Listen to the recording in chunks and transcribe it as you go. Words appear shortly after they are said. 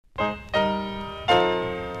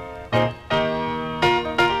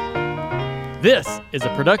This is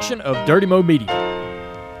a production of Dirty Mo Media.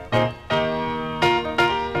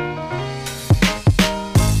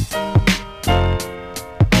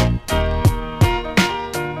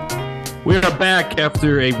 We are back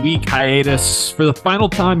after a week hiatus for the final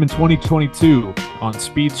time in 2022 on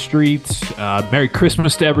Speed Street. Merry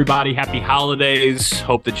Christmas to everybody. Happy holidays.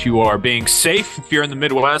 Hope that you are being safe if you're in the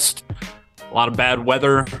Midwest. A lot of bad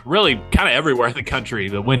weather, really kind of everywhere in the country.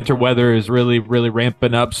 The winter weather is really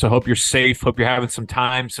ramping up, so hope you're safe. Hope you're having some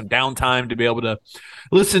time, some downtime to be able to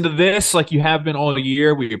listen to this like you have been all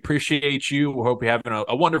year. We appreciate you. We hope you're having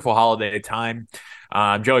a wonderful holiday time.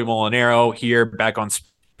 Joey Molinaro here, back on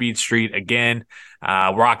Speed Street again,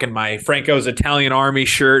 rocking my Franco's Italian Army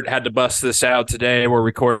shirt. Had to bust this out today. We're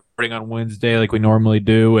recording on Wednesday like we normally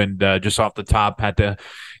do, and just off the top had to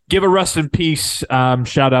give a rest in peace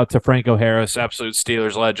shout out to Franco Harris, absolute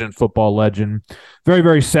Steelers legend, football legend.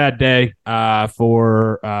 Very sad day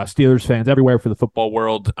for Steelers fans everywhere, for the football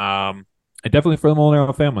world, and definitely for the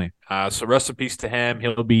Molinaro family. So rest in peace to him.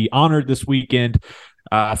 He'll be honored this weekend.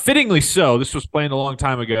 Fittingly so. This was planned a long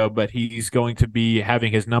time ago, but he's going to be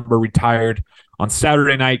having his number retired on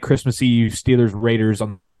Saturday night, Christmas Eve, Steelers Raiders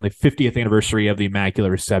on the 50th anniversary of the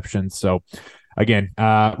Immaculate Reception. So again,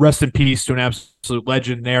 rest in peace to an absolute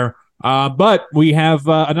legend there. But we have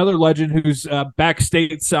another legend who's back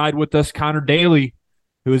stateside with us, Connor Daly,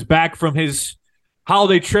 who is back from his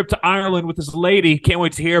holiday trip to Ireland with his lady. Can't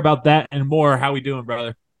wait to hear about that and more. How we doing,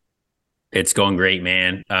 brother? It's going great,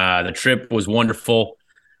 man. The trip was wonderful.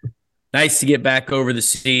 Nice to get back over the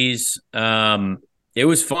seas. It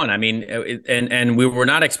was fun. I mean, and we were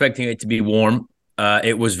not expecting it to be warm.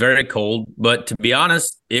 It was very cold, but to be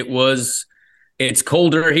honest, it's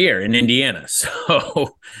colder here in Indiana.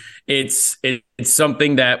 So it's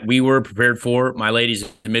something that we were prepared for. My lady's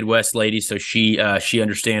a Midwest lady, so she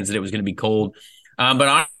understands that it was going to be cold.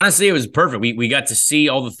 But honestly, it was perfect. We got to see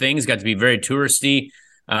all the things, got to be very touristy.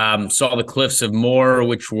 Saw the Cliffs of Moher,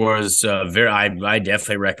 which was I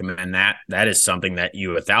definitely recommend that. That is something that you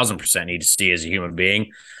 1,000% need to see as a human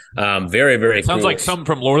being. Very Sounds cool. like something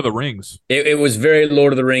from Lord of the Rings. It was very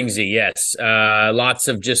Lord of the Ringsy, yes. Lots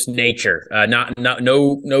of just nature.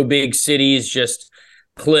 No big cities, just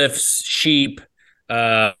cliffs, sheep.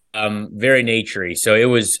 Very naturey. So it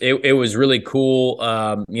was really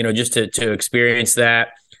cool. Just to experience that.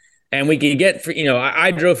 And we could get,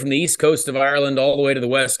 I drove from the east coast of Ireland all the way to the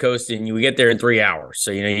west coast, and we get there in 3 hours.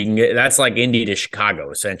 So, you can get, that's like Indy to Chicago,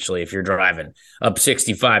 essentially, if you're driving up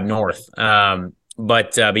 65 north.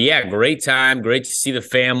 But yeah, great time. Great to see the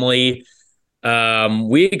family.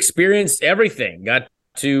 We experienced everything. Got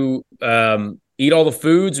to eat all the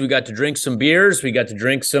foods. We got to drink some beers. We got to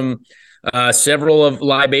drink several of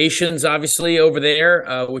libations, obviously, over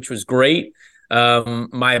there, which was great.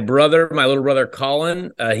 My little brother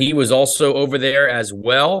Colin, he was also over there as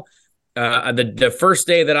well. The first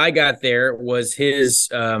day that I got there was his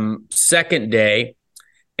second day.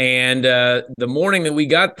 And the morning that we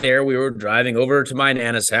got there, we were driving over to my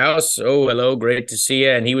Nana's house. Oh, hello, great to see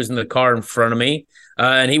you. And he was in the car in front of me,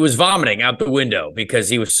 and he was vomiting out the window because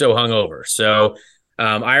he was so hungover. So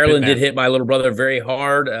Ireland did hit my little brother very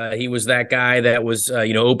hard. He was that guy that was,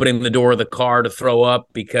 opening the door of the car to throw up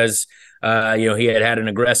because he had an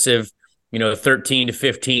aggressive, 13 to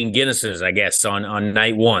 15 Guinnesses, I guess, on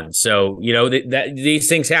night one. So, these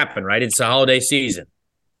things happen, right? It's a holiday season.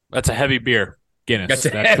 That's a heavy beer, Guinness. That's a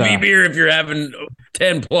heavy beer if you're having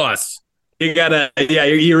 10 plus. You gotta,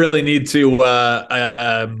 you really need to,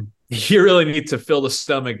 fill the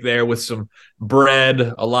stomach there with some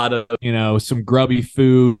bread, a lot of, some grubby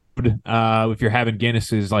food. If you're having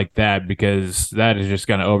Guinnesses like that, because that is just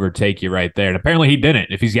going to overtake you right there. And apparently he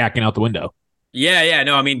didn't, if he's yakking out the window. Yeah.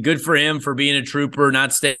 No, I mean, good for him for being a trooper,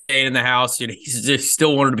 not staying in the house. He's just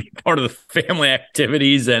still wanted to be part of the family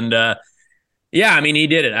activities. And yeah, I mean, he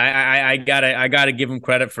did it. I gotta give him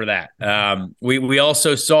credit for that. We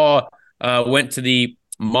also went to the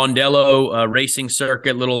Mondello racing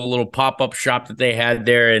circuit, little pop-up shop that they had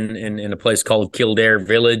there in a place called Kildare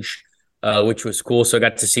Village. Which was cool. So I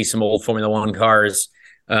got to see some old Formula One cars.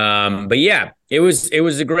 But yeah, it was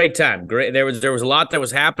a great time. Great. There was a lot that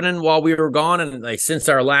was happening while we were gone. And since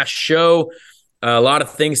our last show, a lot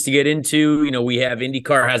of things to get into. We have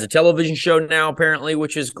IndyCar has a television show now, apparently,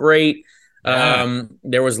 which is great.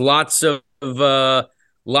 There was lots of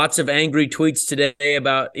angry tweets today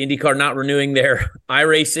about IndyCar not renewing their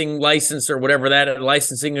iRacing license or whatever that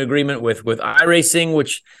licensing agreement with iRacing,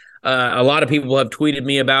 which a lot of people have tweeted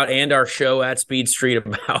me about, and our show at Speed Street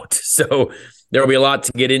about. So there will be a lot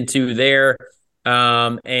to get into there.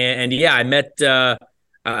 And yeah, I met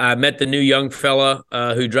I met the new young fella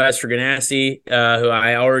who drives for Ganassi, who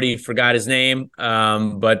I already forgot his name,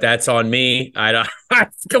 but that's on me. I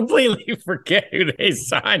completely forget who they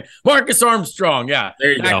signed. Marcus Armstrong, yeah,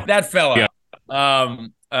 there you go. That fella.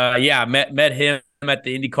 Yeah. Met him at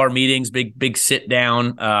the IndyCar meetings. Big sit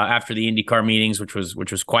down after the IndyCar meetings, which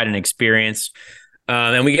was quite an experience.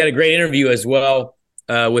 And we got a great interview as well.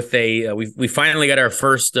 With we finally got our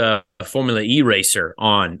first Formula E racer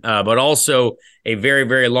on, but also a very,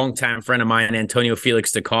 very long time friend of mine, Antonio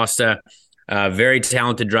Felix da Costa, very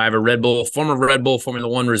talented driver, former Red Bull Formula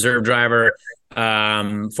One reserve driver,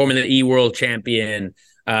 Formula E world champion,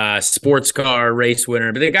 sports car race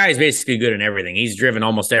winner. But the guy is basically good in everything. He's driven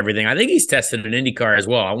almost everything. I think he's tested an IndyCar as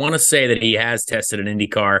well. I want to say that he has tested an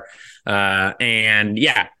IndyCar, and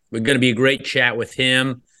yeah, we're going to be a great chat with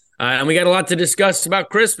him. And we got a lot to discuss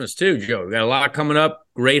about Christmas too, Joe. We got a lot coming up.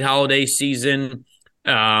 Great holiday season.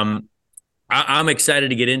 I'm excited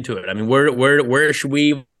to get into it. I mean, where should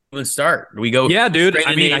we even start? Do we go? Yeah, dude.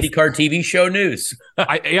 I mean, IndyCar TV show news.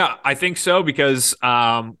 I think so because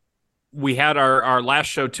we had our last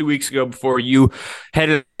show 2 weeks ago before you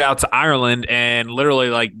headed out to Ireland, and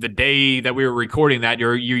literally like the day that we were recording that,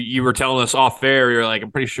 you were telling us off air, you're like,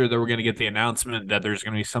 I'm pretty sure that we're going to get the announcement that there's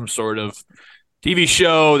going to be some sort of TV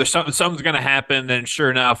show. There's something's going to happen. Then sure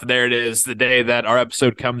enough, there it is. The day that our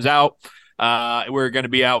episode comes out, we're going to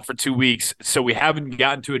be out for 2 weeks. So we haven't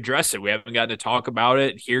gotten to address it. We haven't gotten to talk about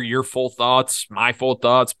it, hear your full thoughts, my full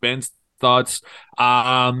thoughts, Ben's thoughts.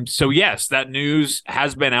 So yes, that news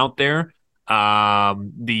has been out there. What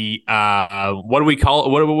do we call it?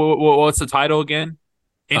 What's the title again?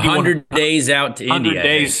 100 days out to Indy. 100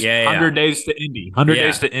 days. 100 days to Indy. 100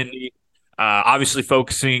 days to Indy. Obviously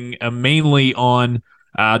focusing mainly on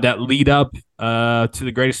that lead up to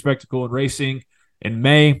the greatest spectacle in racing in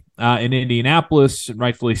May in Indianapolis, and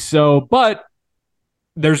rightfully so. But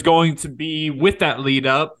there's going to be, with that lead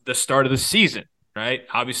up, the start of the season, right?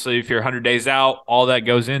 Obviously, if you're 100 days out, all that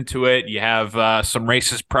goes into it. You have some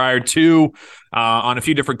races prior to on a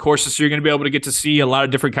few different courses, so you're going to be able to get to see a lot of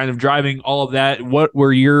different kinds of driving, all of that. What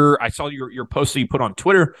were I saw your post that you put on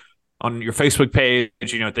Twitter, on your Facebook page, I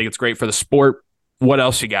think it's great for the sport. What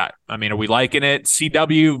else you got? I mean, are we liking it?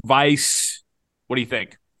 CW, Vice, what do you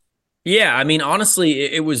think? Yeah, I mean, honestly,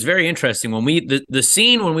 it was very interesting when the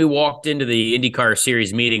scene when we walked into the IndyCar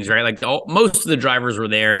series meetings, right? Like most of the drivers were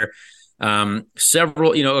there.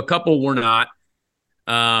 Several, a couple were not,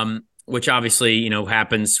 which obviously,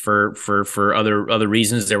 happens for other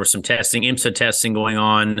reasons. There was some testing, IMSA testing going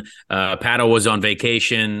on. Pato was on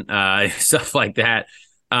vacation, stuff like that.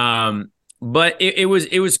 But it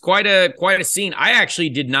was quite a scene. I actually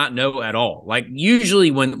did not know at all. Like usually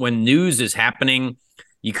when news is happening,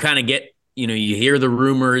 you kind of get, you hear the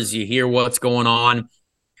rumors, you hear what's going on.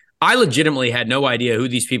 I legitimately had no idea who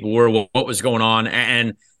these people were, what was going on,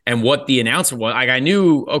 and what the announcement was. Like I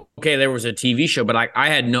knew, okay, there was a TV show, but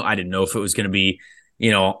I didn't know if it was going to be,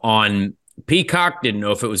 on Peacock, didn't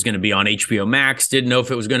know if it was going to be on HBO Max, didn't know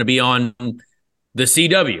if it was going to be on the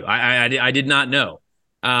CW. I did not know.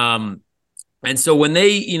 And so when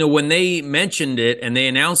they mentioned it and they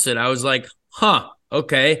announced it, I was like, huh,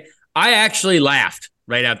 okay. I actually laughed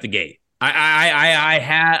right out the gate.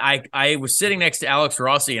 I was sitting next to Alex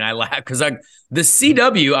Rossi and I laughed because the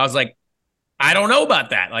CW, I was like, I don't know about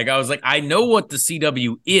that. Like, I was like, I know what the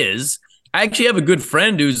CW is. I actually have a good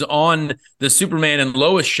friend who's on the Superman and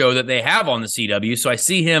Lois show that they have on the CW. So I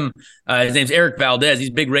see him. His name's Eric Valdez. He's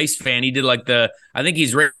a big race fan. He did I think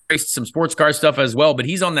he's raced some sports car stuff as well, but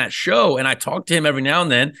he's on that show. And I talk to him every now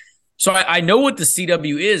and then. So I know what the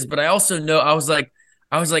CW is, but I also know, I was like,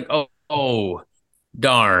 oh,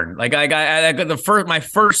 darn. Like I got my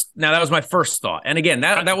first thought. And again,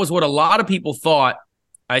 that was what a lot of people thought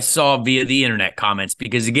I saw via the internet comments,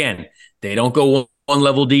 because again, they don't go one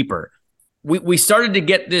level deeper. We started to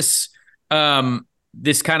get this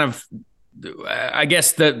this kind of, I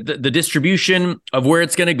guess, the distribution of where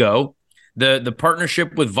it's going to go, the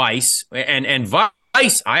partnership with Vice and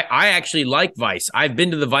Vice. I actually like Vice. I've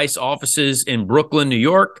been to the Vice offices in Brooklyn, New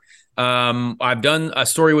York. I've done a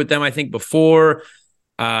story with them, I think, before.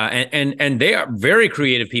 And they are very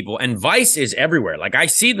creative people, and Vice is everywhere. Like I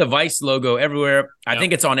see the Vice logo everywhere. I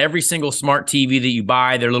think it's on every single smart TV that you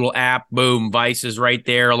buy, their little app, boom, Vice is right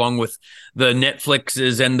there, along with the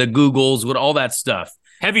Netflixes and the Googles, with all that stuff.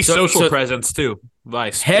 Heavy social presence too,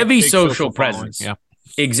 Vice. Heavy social presence. Yeah,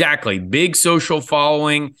 exactly. Big social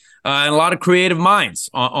following, and a lot of creative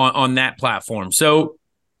minds on that platform. So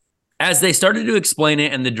as they started to explain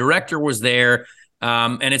it, and the director was there,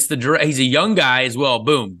 and he's a young guy as well.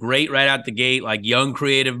 Boom, great right out the gate, like young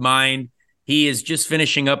creative mind. He is just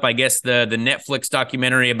finishing up, I guess, the Netflix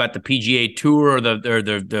documentary about the PGA Tour or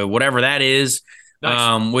the whatever that is,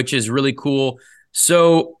 nice. Which is really cool.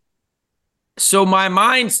 So my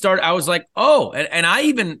mind started. I was like, oh, and I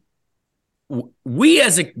even we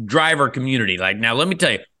as a driver community, like, now let me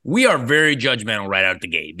tell you, we are very judgmental right out the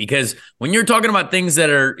gate, because when you're talking about things that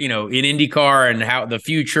are, in IndyCar and how the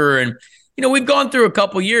future, and we've gone through a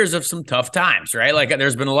couple years of some tough times, right? Like,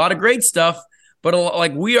 there's been a lot of great stuff, but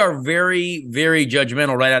like, we are very, very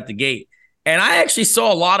judgmental right out the gate. And I actually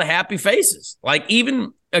saw a lot of happy faces, like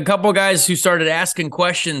even a couple of guys who started asking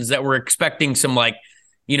questions that were expecting some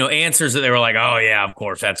answers that they were like, oh yeah, of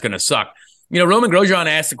course that's going to suck. Roman Grosjean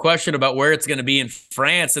asked a question about where it's going to be in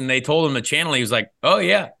France, and they told him the channel. He was like, oh,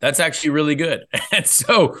 yeah, that's actually really good. And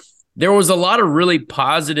so there was a lot of really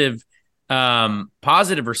positive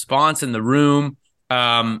response in the room.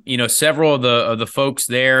 Several of the folks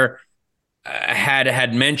there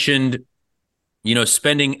had mentioned,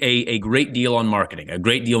 spending a great deal on marketing, a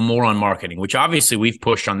great deal more on marketing, which obviously we've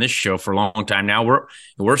pushed on this show for a long time now.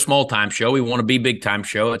 We're a small time show. We want to be big time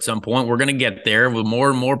show at some point. We're going to get there with more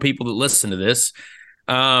and more people that listen to this.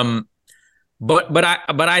 But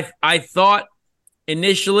I thought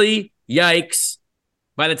initially, yikes.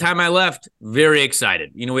 By the time I left, very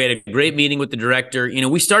excited. We had a great meeting with the director.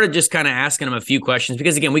 We started just kind of asking him a few questions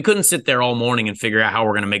because, again, we couldn't sit there all morning and figure out how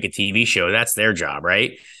we're going to make a TV show. That's their job,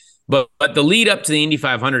 right? But the lead up to the Indy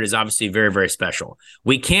 500 is obviously very, very special.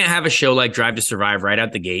 We can't have a show like Drive to Survive right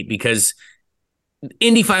out the gate because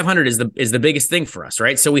Indy 500 is the biggest thing for us,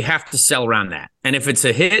 right? So we have to sell around that. And if it's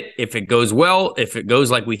a hit, if it goes well, if it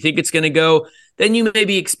goes like we think it's going to go, then you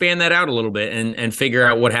maybe expand that out a little bit and figure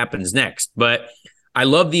out what happens next. But I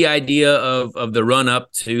love the idea of the run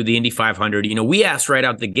up to the Indy 500. We asked right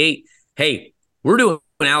out the gate, hey, we're doing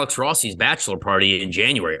Alex Rossi's bachelor party in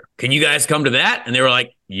January. Can you guys come to that? And they were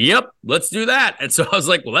like, yep, let's do that. And so I was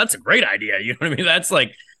like, well, that's a great idea. You know what I mean?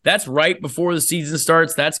 That's right before the season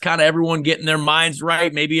starts. That's kind of everyone getting their minds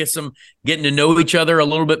right. Maybe some getting to know each other a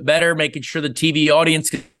little bit better, making sure the TV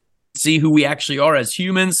audience can see who we actually are as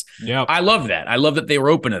humans. Yeah, I love that. I love that they were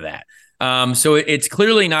open to that. So it's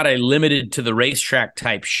clearly not a limited to the racetrack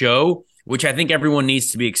type show, which I think everyone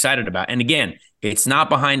needs to be excited about. And again, it's not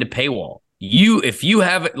behind a paywall. If you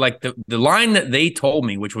have, like, the line that they told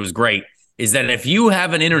me, which was great, is that if you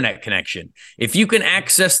have an internet connection, if you can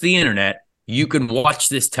access the internet, you can watch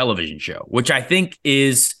this television show, which I think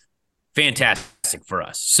is fantastic for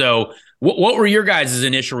us. So what were your guys'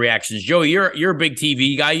 initial reactions? Joey, you're a big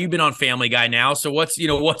TV guy. You've been on Family Guy now. So what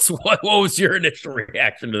was your initial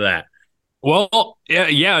reaction to that? Well,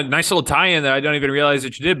 yeah, nice little tie-in that I don't even realize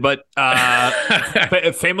that you did. But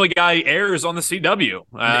Family Guy airs on the CW.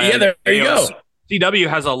 There you go. CW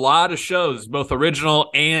has a lot of shows, both original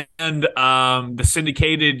and the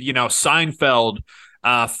syndicated. Seinfeld,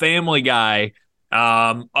 Family Guy.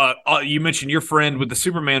 You mentioned your friend with the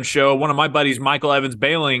Superman show. One of my buddies, Michael Evans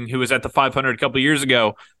Bailing, who was at the 500 a couple of years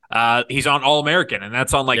ago. He's on All American, and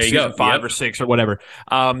that's on season 5 or 6 or whatever.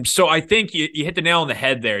 So I think you hit the nail on the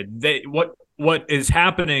head there. What is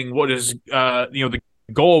happening? What is the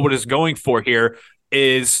goal? What is going for here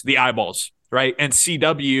is the eyeballs, right? And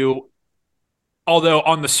CW, although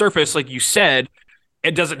on the surface, like you said,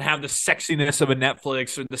 it doesn't have the sexiness of a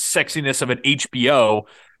Netflix or the sexiness of an HBO.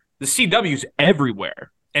 The CW's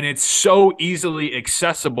everywhere, and it's so easily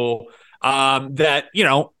accessible. That,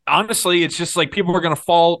 honestly, it's just like people are going to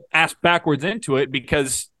fall ass backwards into it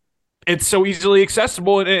because it's so easily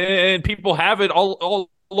accessible and people have it all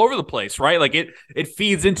over the place, right? Like it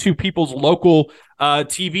feeds into people's local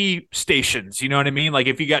TV stations. You know what I mean? Like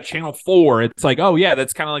if you got Channel 4, it's like, oh yeah,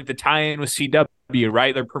 that's kind of like the tie-in with CW,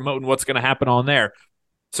 right? They're promoting what's going to happen on there.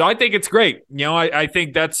 So I think it's great. I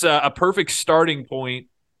think that's a perfect starting point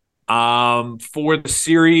for the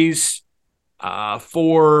series,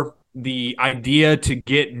 for the idea to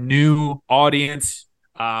get new audience,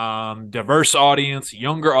 diverse audience,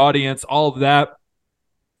 younger audience, all of that.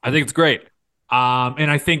 I think it's great. And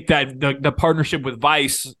I think that the partnership with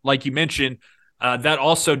Vice, like you mentioned, that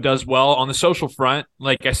also does well on the social front,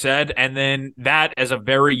 like I said, and then that as a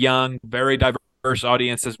very young, very diverse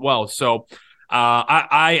audience as well. So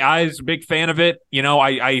I was a big fan of it.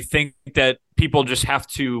 I think that people just have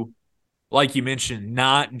to, like you mentioned,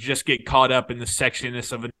 not just get caught up in the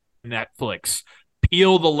sexiness of a Netflix.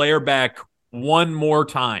 Peel the layer back one more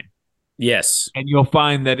time. Yes. And you'll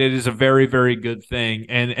find that it is a very, very good thing.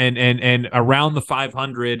 And around the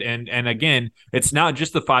 500, and again, it's not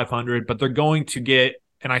just the 500, but they're going to get,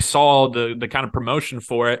 and I saw the kind of promotion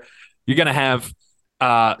for it, you're going to have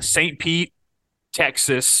St. Pete,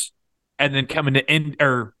 Texas, and then coming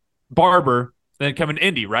to Barber, then coming to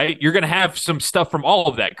Indy, right? You're going to have some stuff from all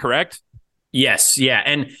of that, correct? Yes, yeah,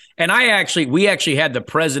 and we actually had the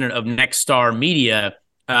president of Next Star Media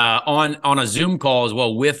on a Zoom call as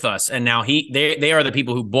well with us, and now they are the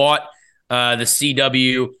people who bought the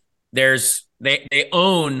CW. They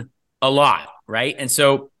own a lot, right? And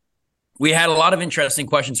so we had a lot of interesting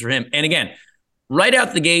questions for him. And again, right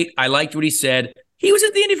out the gate, I liked what he said. He was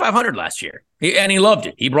at the Indy 500 last year, and he loved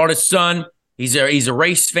it. He brought his son. He's a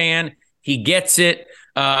race fan. He gets it.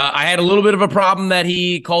 I had a little bit of a problem that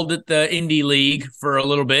he called it the Indy League for a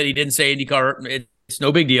little bit. He didn't say IndyCar. It's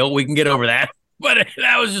no big deal. We can get over that. But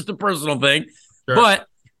that was just a personal thing. Sure. But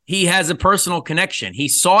he has a personal connection. He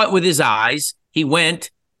saw it with his eyes. He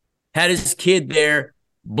went, had his kid there,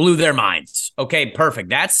 blew their minds. Okay, perfect.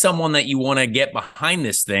 That's someone that you want to get behind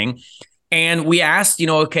this thing. And we asked,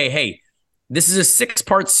 okay, hey, this is a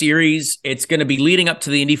 6-part series. It's going to be leading up to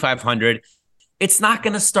the Indy 500. It's not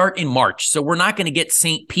going to start in March, so we're not going to get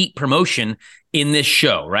St. Pete promotion in this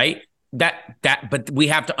show, right? But we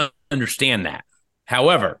have to understand that.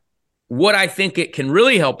 However, what I think it can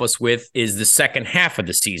really help us with is the second half of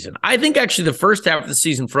the season. I think actually the first half of the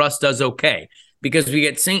season for us does okay because we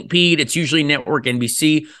get St. Pete. It's usually network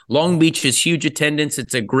NBC. Long Beach is huge attendance.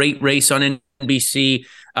 It's a great race on NBC,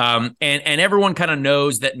 and everyone kind of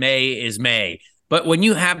knows that May is May. But when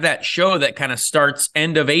you have that show that kind of starts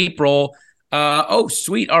end of April. Oh,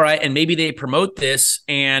 sweet. All right. And maybe they promote this,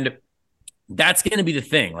 and that's going to be the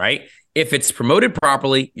thing, right? If it's promoted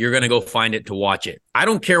properly, you're going to go find it to watch it. I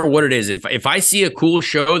don't care what it is. If I see a cool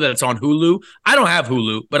show that's on Hulu, I don't have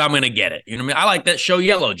Hulu, but I'm going to get it. You know what I mean? I like that show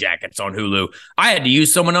Yellow Jackets on Hulu. I had to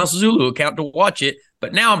use someone else's Hulu account to watch it,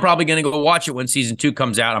 but now I'm probably going to go watch it when season 2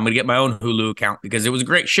 comes out. I'm going to get my own Hulu account because it was a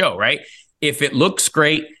great show, right? If it looks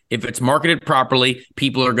great, if it's marketed properly,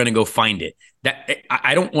 people are going to go find it. That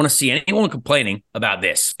I don't want to see anyone complaining about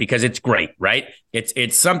this because it's great, right?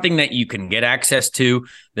 It's something that you can get access to.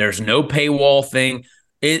 There's no paywall thing.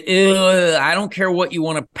 I don't care what you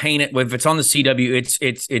want to paint it with. If it's on the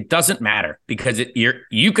CW, it doesn't matter because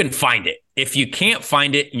you can find it. If you can't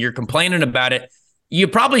find it and you're complaining about it, you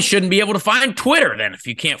probably shouldn't be able to find Twitter then if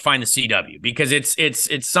you can't find the CW because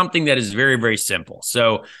it's something that is very, very simple.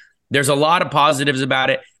 So there's a lot of positives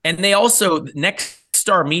about it. And they also, Next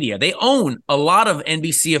Star Media, they own a lot of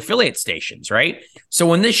NBC affiliate stations, right? So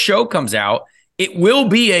when this show comes out, it will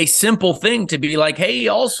be a simple thing to be like, hey,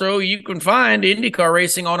 also you can find IndyCar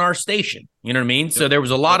racing on our station. You know what I mean? So there was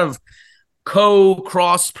a lot of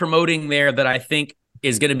cross promoting there that I think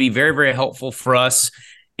is going to be very, very helpful for us.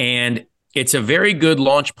 And it's a very good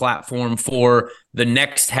launch platform for the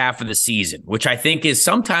next half of the season, which I think is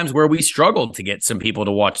sometimes where we struggled to get some people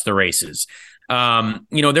to watch the races.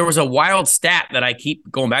 There was a wild stat that I keep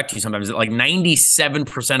going back to sometimes that like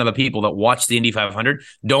 97% of the people that watch the Indy 500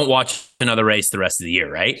 don't watch another race the rest of the year,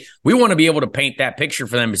 right? We want to be able to paint that picture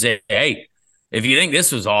for them and say, hey, if you think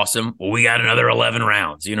this was awesome, well, we got another 11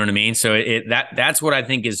 rounds. You know what I mean? So that's what I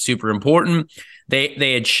think is super important.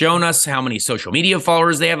 They had shown us how many social media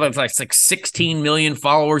followers they have. It's like 16 million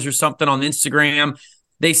followers or something on Instagram.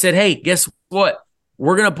 They said, hey, guess what?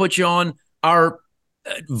 We're going to put you on our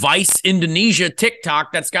Vice Indonesia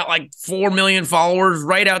TikTok that's got like 4 million followers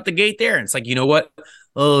right out the gate there. And it's like, you know what?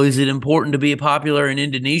 Oh, is it important to be popular in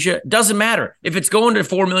Indonesia? Doesn't matter. If it's going to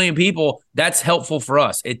 4 million people, that's helpful for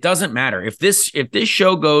us. It doesn't matter. If this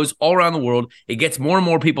show goes all around the world, it gets more and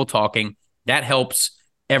more people talking. That helps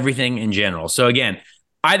everything in general. So again,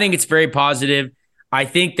 I think it's very positive. I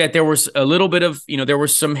think that there was a little bit of, there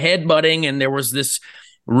was some headbutting and there was this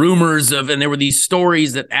rumors of, and there were these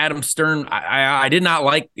stories that Adam Stern, I did not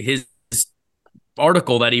like his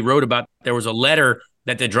article that he wrote about. There was a letter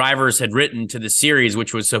that the drivers had written to the series,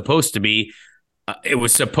 which was supposed to be, it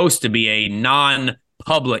was supposed to be a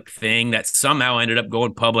non-public thing that somehow ended up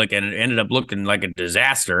going public and it ended up looking like a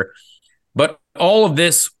disaster. But all of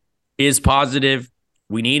this is positive.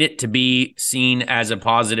 We need it to be seen as a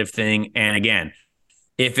positive thing. And again,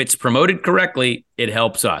 if it's promoted correctly, it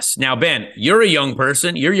helps us. Now, Ben, you're a young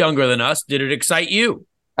person. You're younger than us. Did it excite you?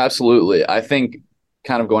 Absolutely. I think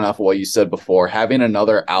kind of going off of what you said before, having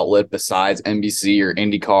another outlet besides NBC or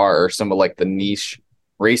IndyCar or some of like the niche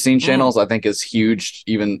racing channels, I think is huge,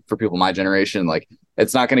 even for people my generation. Like,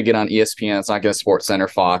 it's not going to get on ESPN. It's not going to Sports Center,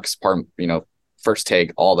 Fox, First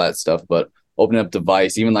Take, all that stuff. But opening up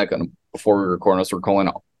device, even like before we were recording, us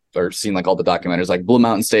recalling or seeing like all the documentaries, like Blue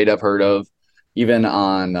Mountain State I've heard of. Even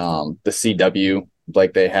on the CW,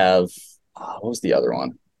 like they have, what was the other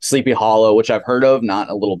one? Sleepy Hollow, which I've heard of, not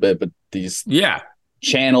a little bit, but these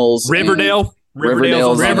channels. Riverdale.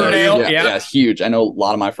 Riverdale. Yeah, it's huge. I know a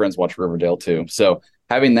lot of my friends watch Riverdale too. So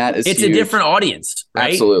having that is it's huge. a different audience,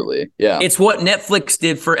 right? Absolutely. Yeah. It's what Netflix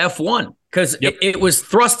did for F1 because it was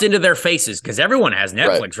thrust into their faces because everyone has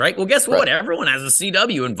Netflix, right? Well, guess what? Everyone has a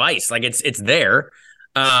CW and Vice. Like it's there.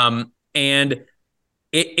 And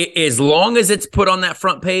it as long as it's put on that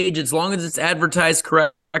front page, as long as it's advertised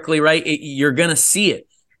correctly, right, you're going to see it.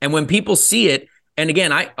 And when people see it, and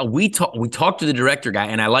again, we talked to the director guy,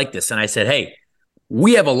 and I like this. And I said, hey,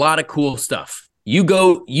 we have a lot of cool stuff.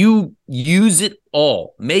 You use it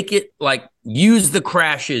all. Make it like use the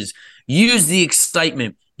crashes, use the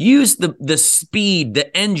excitement, use the speed,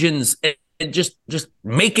 the engines, and just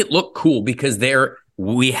make it look cool because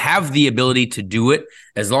we have the ability to do it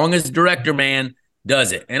as long as director man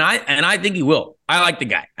does it. And I think he will. I like the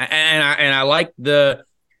guy. And I like the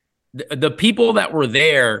people that were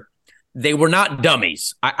there. They were not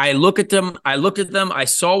dummies. I looked at them. I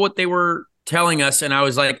saw what they were telling us, and I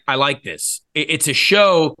was like, I like this. It's a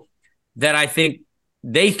show that I think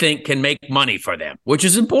they think can make money for them, which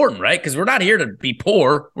is important, right? Because we're not here to be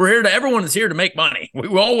poor. Everyone is here to make money. We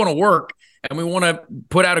all want to work, and we want to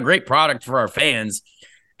put out a great product for our fans.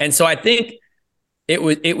 And so I think it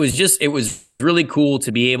was really cool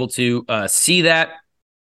to be able to see that.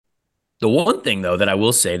 The one thing, though, that I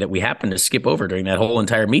will say that we happened to skip over during that whole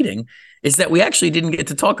entire meeting is that we actually didn't get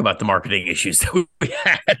to talk about the marketing issues that we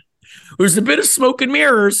had. There's a bit of smoke and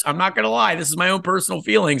mirrors. I'm not going to lie. This is my own personal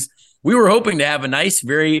feelings. We were hoping to have a nice,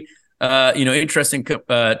 very, interesting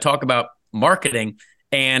talk about marketing,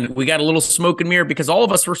 and we got a little smoke and mirror because all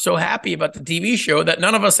of us were so happy about the TV show that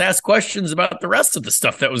none of us asked questions about the rest of the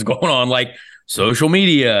stuff that was going on, like social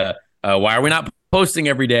media. Why are we not posting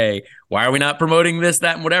every day? Why are we not promoting this,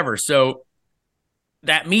 that, and whatever? So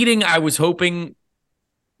that meeting, I was hoping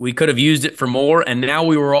we could have used it for more, and now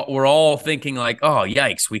we're all thinking like, oh,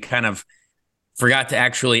 yikes, we kind of forgot to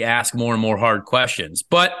actually ask more and more hard questions.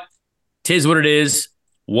 But 'tis what it is,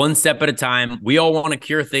 one step at a time. We all want to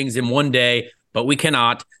cure things in one day, but we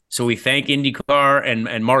cannot. So we thank IndyCar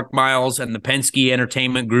and Mark Miles and the Penske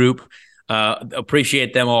Entertainment Group.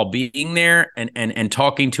 Appreciate them all being there and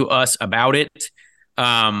talking to us about it.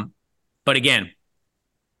 But again,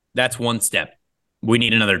 that's one step. We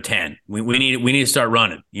need another 10. We need to start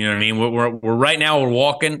running. You know what I mean? We're right now we're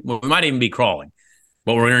walking. We might even be crawling,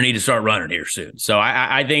 but we're going to need to start running here soon. So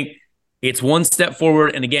I think it's one step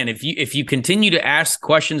forward. And again, if you continue to ask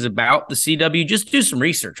questions about the CW, just do some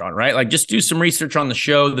research on it, right? Like just do some research on the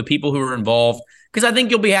show, the people who are involved, because I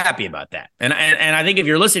think you'll be happy about that. And I think if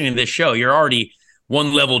you're listening to this show, you're already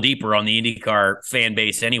one level deeper on the IndyCar fan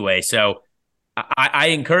base anyway. So I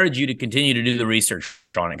encourage you to continue to do the research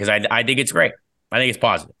on it because I think it's great. I think it's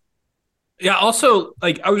positive. Yeah. Also,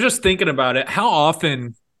 like I was just thinking about it. How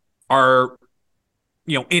often are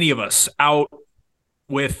any of us out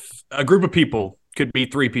with a group of people? Could be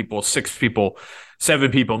 3 people, 6 people,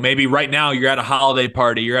 7 people. Maybe right now you're at a holiday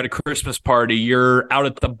party, you're at a Christmas party, you're out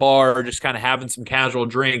at the bar, just kind of having some casual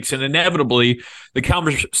drinks, and inevitably the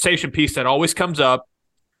conversation piece that always comes up.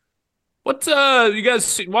 What's you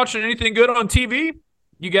guys watching anything good on TV?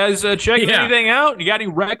 You guys checking anything out? You got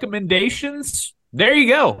any recommendations? There you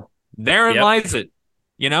go. Therein lies it.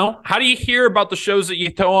 How do you hear about the shows that you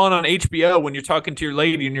throw on HBO when you're talking to your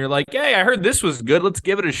lady and you're like, hey, I heard this was good. Let's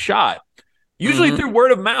give it a shot. Usually through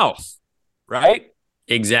word of mouth, right?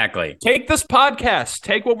 Exactly. Take this podcast.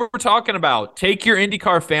 Take what we're talking about. Take your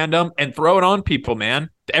IndyCar fandom and throw it on people, man.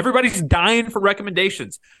 Everybody's dying for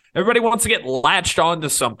recommendations. Everybody wants to get latched onto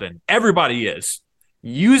something. Everybody is.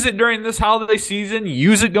 Use it during this holiday season.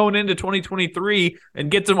 Use it going into 2023 and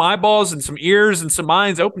get some eyeballs and some ears and some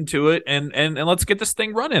minds open to it. And let's get this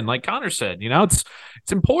thing running. Like Connor said, it's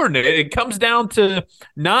important. It comes down to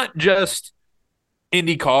not just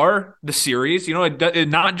IndyCar, the series,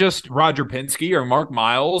 not just Roger Penske or Mark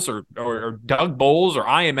Miles or Doug Bowles or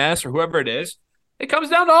IMS or whoever it is. It comes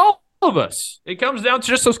down to all of us. It comes down to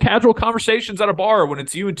just those casual conversations at a bar when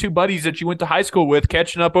it's you and 2 buddies that you went to high school with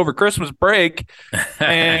catching up over Christmas break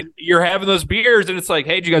and you're having those beers and it's like,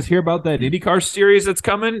 hey, did you guys hear about that IndyCar series that's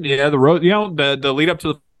coming? Yeah, the road, the lead up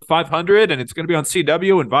to the 500 and it's going to be on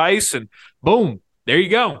CW and Vice and boom, there you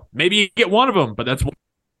go. Maybe you get one of them, but that's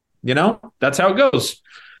how it goes.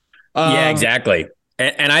 Yeah, exactly.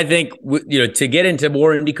 And I think, to get into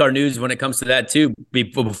more IndyCar news when it comes to that too,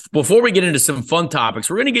 before we get into some fun topics,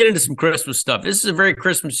 we're going to get into some Christmas stuff. This is a very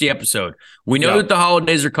Christmassy episode. We know that the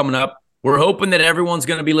holidays are coming up. We're hoping that everyone's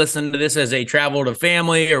going to be listening to this as they travel to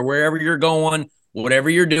family or wherever you're going, whatever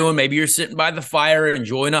you're doing. Maybe you're sitting by the fire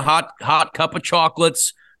enjoying a hot cup of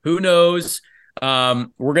chocolates. Who knows? We're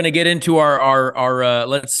going to get into our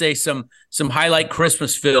let's say some highlight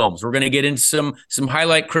Christmas films. We're going to get into some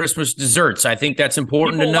highlight Christmas desserts. I think that's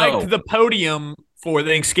important to know. Like the podium for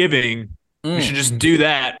Thanksgiving. We should just do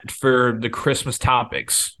that for the Christmas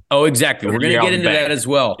topics. Oh, exactly. We're going to get into that as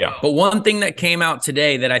well. Yeah. But one thing that came out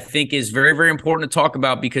today that I think is very, very important to talk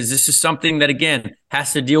about, because this is something that, again,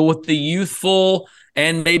 has to deal with the youthful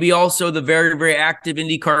and maybe also the very, very active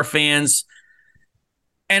IndyCar fans.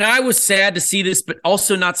 And I was sad to see this, but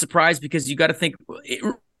also not surprised, because you got to think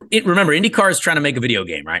remember, IndyCar is trying to make a video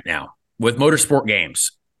game right now with motorsport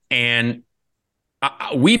games. And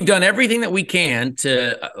we've done everything that we can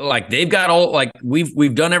to, they've got all,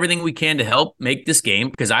 we've done everything we can to help make this game,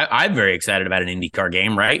 because I'm very excited about an IndyCar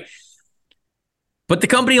game, right? But the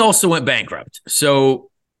company also went bankrupt.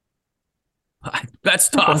 So that's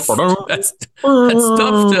tough.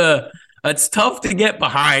 That's tough to get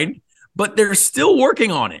behind, but they're still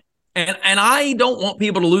working on it. And I don't want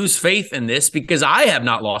people to lose faith in this, because I have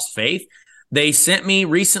not lost faith. They sent me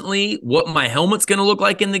recently what my helmet's going to look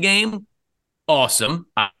like in the game. Awesome.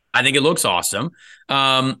 I think it looks awesome.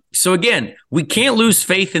 So again, we can't lose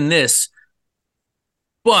faith in this.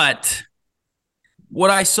 But what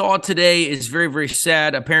I saw today is very, very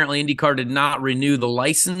sad. Apparently, IndyCar did not renew the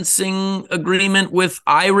licensing agreement with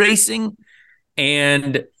iRacing.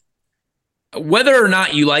 And whether or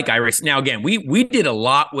not you like iRacing, now again, we did a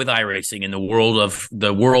lot with iRacing in the world of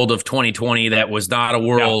 2020. That was not a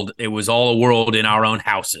world; It was all a world in our own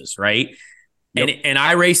houses, right? Yep. And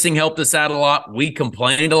iRacing helped us out a lot. We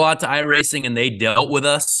complained a lot to iRacing, and they dealt with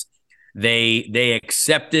us. They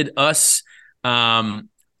accepted us.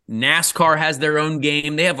 NASCAR has their own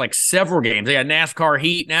game. They have several games. They got NASCAR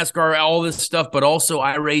Heat, NASCAR, all this stuff, but also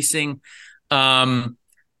iRacing. And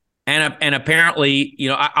apparently,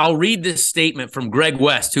 I'll read this statement from Greg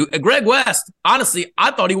West. Greg West, honestly,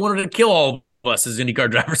 I thought he wanted to kill all of us as IndyCar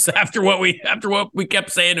drivers after what we kept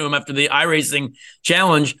saying to him after the iRacing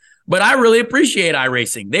challenge. But I really appreciate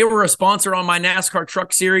iRacing. They were a sponsor on my NASCAR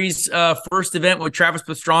Truck Series first event with Travis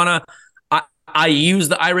Pastrana. I use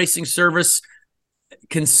the iRacing service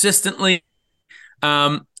consistently.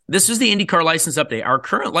 This is the IndyCar license update. Our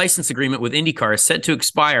current license agreement with IndyCar is set to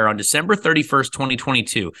expire on December 31st,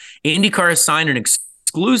 2022. IndyCar has signed an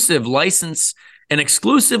exclusive license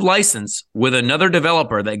with another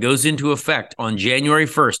developer that goes into effect on January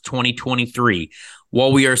 1st, 2023.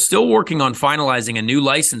 While we are still working on finalizing a new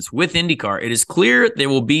license with IndyCar, it is clear there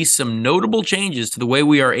will be some notable changes to the way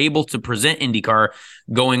we are able to present IndyCar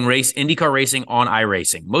racing on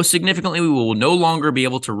iRacing. Most significantly, we will no longer be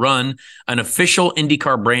able to run an official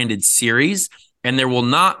IndyCar branded series, and there will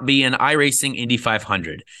not be an iRacing Indy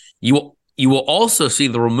 500. You will also see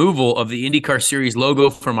the removal of the IndyCar series logo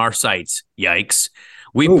from our sites. Yikes.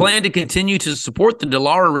 We plan to continue to support the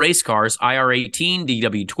Dallara race cars, IR18,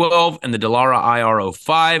 DW12, and the Dallara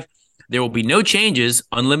IR05. There will be no changes,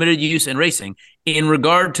 unlimited use, and racing in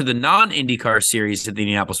regard to the non-IndyCar series at the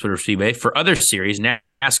Indianapolis Motor Speedway for other series, NASCAR,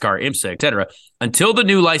 IMSA, etc. Until the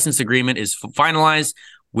new license agreement is finalized,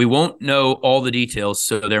 we won't know all the details,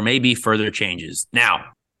 so there may be further changes. Now,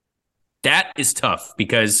 that is tough,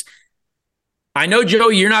 because I know, Joe,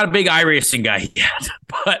 you're not a big iRacing guy yet,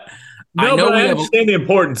 but I understand the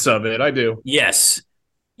importance of it. I do. Yes,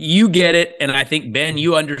 you get it, and I think, Ben,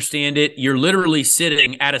 you understand it. You're literally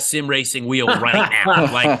sitting at a sim racing wheel right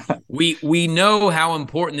now. We know how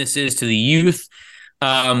important this is to the youth.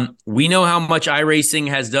 We know how much iRacing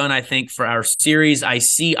has done, I think, for our series. I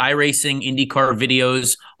see iRacing IndyCar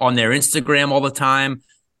videos on their Instagram all the time.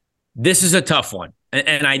 This is a tough one,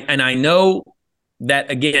 and I know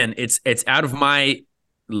that, again, it's out of my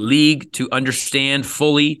league to understand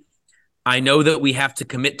fully. I know that we have to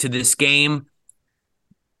commit to this game,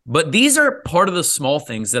 but these are part of the small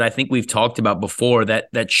things that I think we've talked about before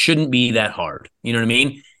that shouldn't be that hard. You know what I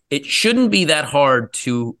mean? It shouldn't be that hard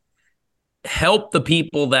to help the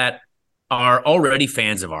people that are already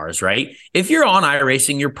fans of ours, right? If you're on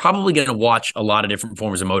iRacing, you're probably going to watch a lot of different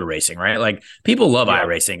forms of motor racing, right? People love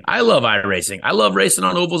iRacing. I love iRacing. I love racing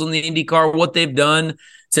on ovals in the IndyCar, what they've done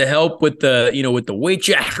to help with with the weight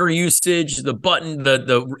jacker usage, the button,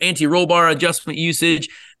 the anti-roll bar adjustment usage,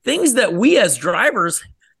 things that we as drivers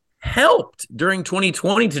helped during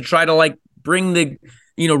 2020 to try to bring the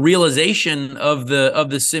realization of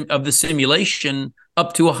the simulation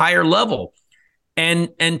up to a higher level, and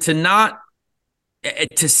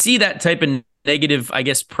to see that type of negative, I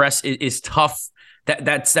guess, press is tough.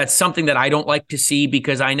 That's something that I don't like to see,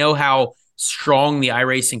 because I know how strong the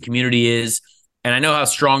iRacing community is. And I know how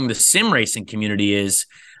strong the sim racing community is.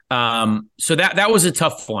 So that was a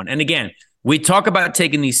tough one. And again, we talk about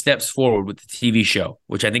taking these steps forward with the TV show,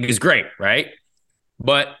 which I think is great, right?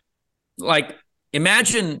 But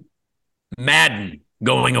imagine Madden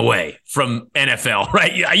going away from NFL,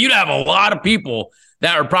 right? You'd have a lot of people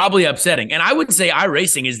that are probably upsetting. And I would say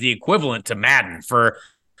iRacing is the equivalent to Madden for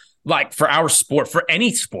our sport, for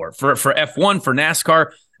any sport, for F1, for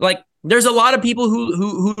NASCAR. Like, there's a lot of people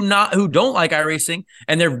who don't like iRacing,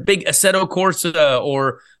 and they're big Assetto Corsa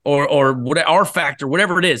or what R Factor,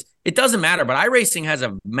 whatever it is. It doesn't matter. But iRacing has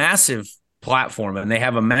a massive platform, and they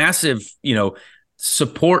have a massive,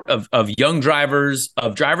 support of young drivers,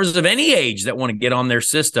 of drivers of any age that want to get on their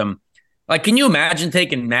system. Like, can you imagine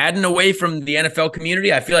taking Madden away from the NFL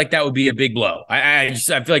community? I feel like that would be a big blow. I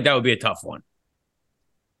feel like that would be a tough one.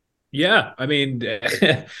 Yeah, I mean,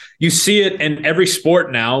 you see it in every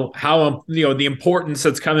sport now, how, the importance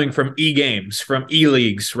that's coming from e-games, from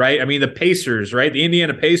e-leagues, right? I mean, the Pacers, right? The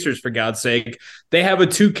Indiana Pacers, for God's sake, they have a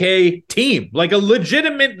 2K team, like a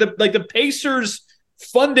legitimate, the Pacers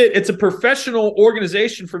fund it. It's a professional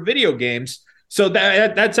organization for video games. So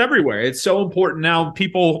that's everywhere. It's so important now.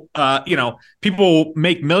 People, people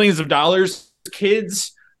make millions of dollars,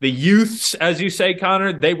 kids, the youths, as you say,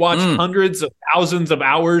 Connor, they watch hundreds of thousands of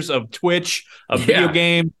hours of Twitch, of video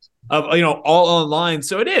games, of all online.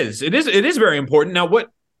 So it is very important. Now,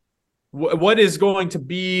 what is going to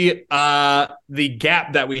be the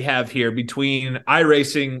gap that we have here between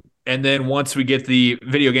iRacing and then once we get the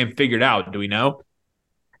video game figured out? Do we know?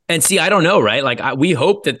 And see, I don't know, right? Like, we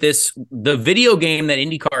hope that the video game that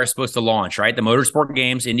IndyCar is supposed to launch, right? The motorsport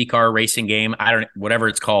games, IndyCar racing game, whatever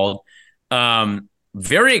it's called.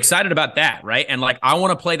 Very excited about that, right? And like, I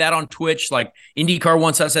want to play that on Twitch. Like, IndyCar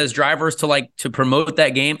wants us as drivers to promote that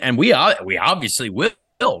game, and we obviously will,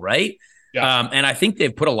 right? Yeah. And I think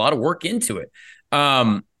they've put a lot of work into it.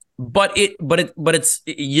 But it's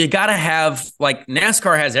you got to have, like,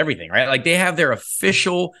 NASCAR has everything, right? Like, they have their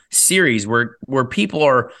official series where people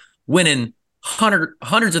are winning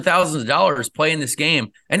hundreds of thousands of dollars playing this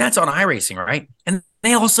game, and that's on iRacing, right? And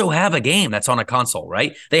they also have a game that's on a console,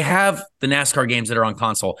 right? They have the NASCAR games that are on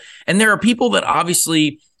console, and there are people that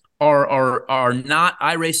obviously are not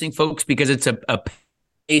iRacing folks because it's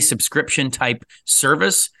a subscription type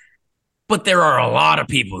service. But there are a lot of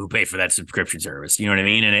people who pay for that subscription service. You know what I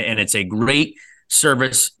mean? And it's a great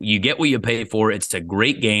service. You get what you pay for. It's a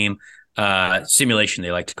great game, simulation,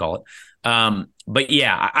 they like to call it. But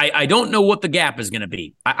yeah, I don't know what the gap is going to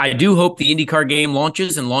be. I do hope the IndyCar game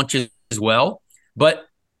launches as well, but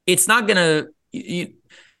it's not going to.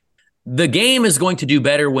 The game is going to do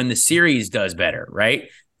better when the series does better, right?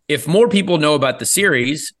 If more people know about the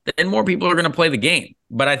series, then more people are going to play the game.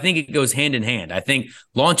 But I think it goes hand in hand. I think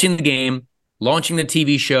launching the game, launching the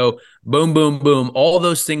TV show, boom, boom, boom, all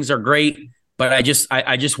those things are great. But I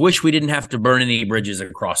just wish we didn't have to burn any bridges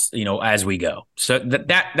across, as we go. So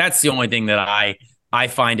that's the only thing that I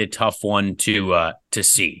find a tough one to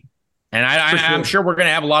see. And I'm sure we're going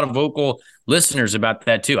to have a lot of vocal listeners about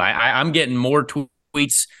that too. I'm getting more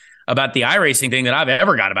tweets about the iRacing thing than I've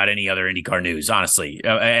ever got about any other IndyCar news, honestly,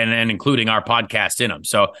 and including our podcast in them.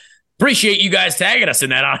 So appreciate you guys tagging us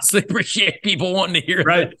in that. Honestly, appreciate people wanting to hear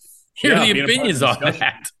the opinions on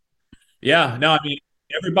that. Yeah, no, I mean,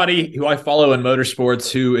 everybody who I follow in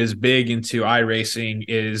motorsports who is big into iRacing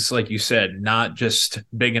is, like you said, not just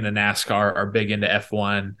big into NASCAR or big into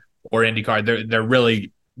F1 or IndyCar. They're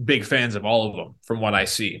really big fans of all of them, from what I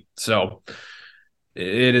see. So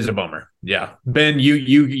it is a bummer. Yeah. Ben,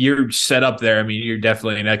 you're set up there. I mean, you're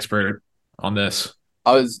definitely an expert on this.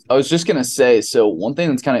 I was just going to say, so one thing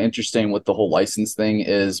that's kind of interesting with the whole license thing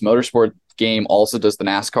is Motorsport Game also does the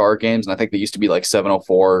NASCAR games. And I think they used to be like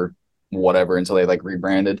 704, whatever, until they like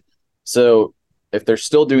rebranded. So if they're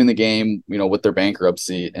still doing the game, with their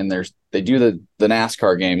bankruptcy, and they do the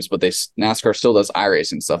NASCAR games, but NASCAR still does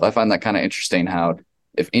iRacing stuff. I find that kind of interesting how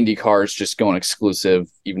if IndyCar is just going exclusive,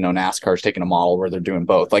 even though NASCAR is taking a model where they're doing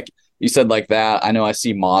both. Like you said, like that, I know I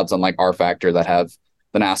see mods on like R Factor that have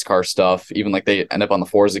the NASCAR stuff, even like they end up on the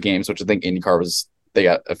Forza games, which I think IndyCar they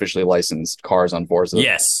got officially licensed cars on Forza.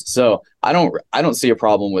 Yes. So I don't see a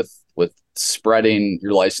problem with spreading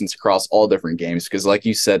your license across all different games, because like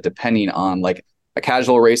you said, depending on, like, a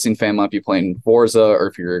casual racing fan might be playing Forza, or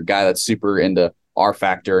if you're a guy that's super into R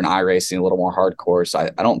Factor and iRacing, a little more hardcore. So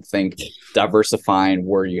I don't think diversifying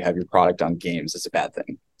where you have your product on games is a bad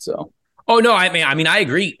thing. So. Oh, no, I mean, I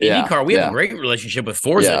agree. IndyCar, we have a great relationship with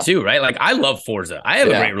Forza too, right? Like, I love Forza. I have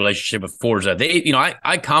a great relationship with Forza. They,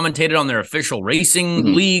 I commentated on their official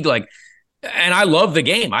racing league, like, and I love the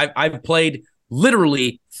game. I've played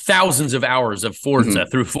literally thousands of hours of Forza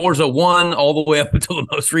through Forza 1 all the way up until the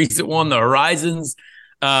most recent one, the Horizons.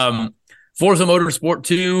 Forza Motorsport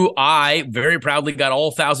 2, I very proudly got all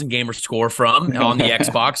 1,000 gamer score from on the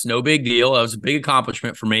Xbox. No big deal. That was a big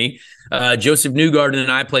accomplishment for me. Joseph Newgarden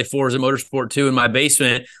and I play Forza Motorsport 2 in my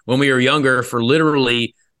basement when we were younger for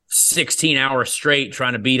literally 16 hours straight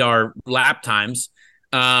trying to beat our lap times.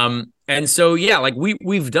 And so, yeah, like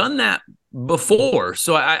we've done that before.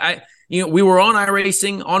 So I we were on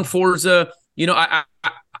iRacing, on Forza,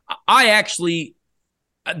 I actually,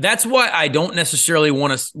 that's why I don't necessarily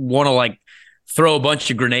want to like throw a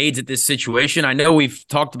bunch of grenades at this situation. I know we've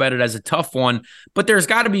talked about it as a tough one, but there's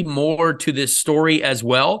got to be more to this story as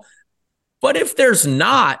well. But if there's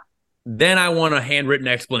not, then I want a handwritten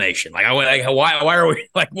explanation. Like, why are we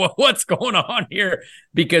like, what's going on here?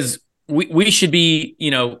 Because we should be,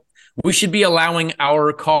 we should be allowing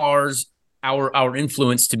our cars, our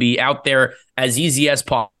influence to be out there as easy as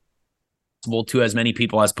possible to as many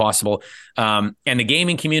people as possible. And the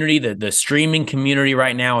gaming community, the streaming community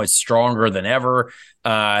right now is stronger than ever.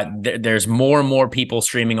 There's more and more people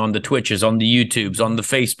streaming on the Twitches, on the YouTubes, on the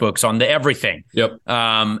Facebooks, on the everything. Yep.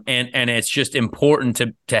 And it's just important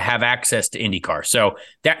to have access to IndyCar. So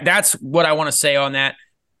that's what I want to say on that.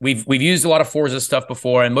 We've used a lot of Forza stuff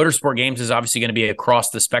before, and Motorsport Games is obviously going to be across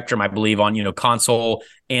the spectrum, I believe, on console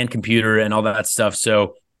and computer and all that stuff.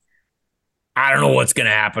 So I don't know what's going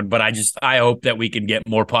to happen, but I hope that we can get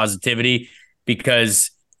more positivity, because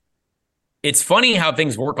it's funny how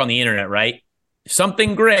things work on the internet, right?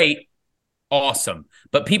 Something great, awesome,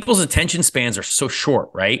 but people's attention spans are so short,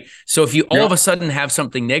 right? So if you all of a sudden have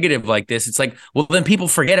something negative like this, it's like, well, then people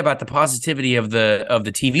forget about the positivity of the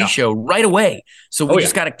TV show right away. So we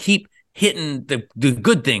just got to keep hitting the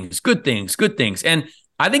good things. And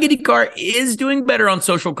I think IndyCar is doing better on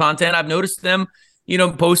social content. I've noticed them,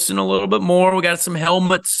 posting a little bit more. We got some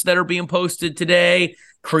helmets that are being posted today,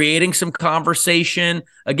 creating some conversation.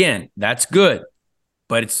 Again, that's good,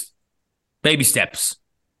 but it's baby steps.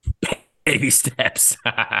 Baby steps.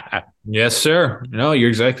 Yes, sir. No, you're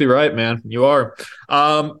exactly right, man. You are.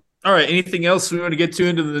 All right. Anything else we want to get to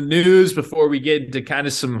into the news before we get into kind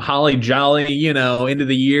of some holly jolly, end of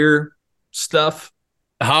the year stuff?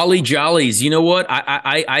 Holly jollies. You know what?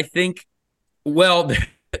 I think, well,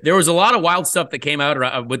 there was a lot of wild stuff that came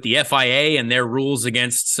out with the FIA and their rules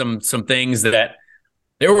against some things that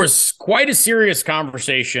there was quite a serious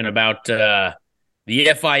conversation about the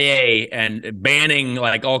FIA and banning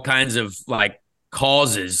like all kinds of like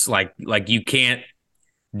causes, like you can't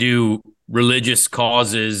do religious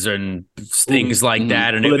causes and things like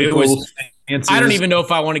that. And it was, I don't even know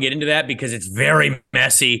if I want to get into that because it's very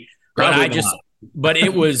messy. But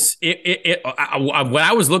it was when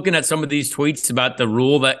I was looking at some of these tweets about the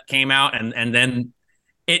rule that came out, and then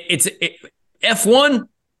it's F1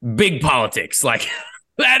 big politics. Like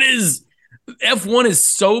that is, F1 is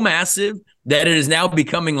so massive that it is now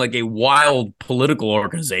becoming like a wild political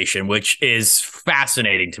organization, which is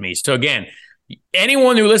fascinating to me. So again,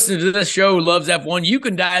 anyone who listens to this show who loves F1, you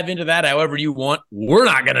can dive into that however you want. We're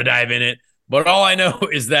not going to dive in it. But all I know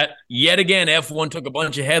is that yet again, F1 took a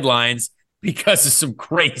bunch of headlines because of some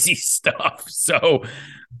crazy stuff. So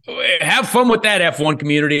have fun with that, F1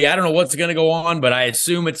 community. I don't know what's going to go on, but I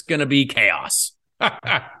assume it's going to be chaos.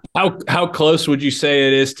 How close would you say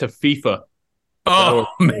it is to FIFA? Oh,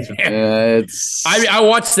 man. I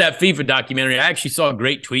watched that FIFA documentary. I actually saw a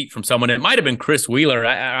great tweet from someone. It might have been Chris Wheeler.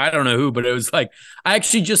 I don't know who, but it was like, I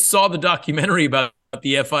actually just saw the documentary about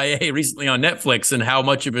the FIA recently on Netflix and how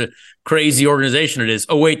much of a crazy organization it is.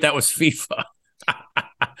 Oh, wait, that was FIFA.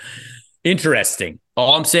 Interesting.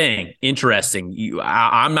 All I'm saying, interesting.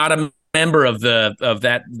 I'm not a member of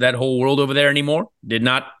that whole world over there anymore. Did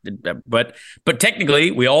not, but technically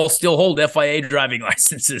we all still hold FIA driving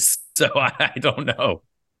licenses. So I don't know.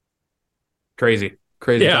 Crazy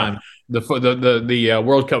time. The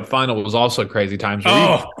World Cup final was also crazy times.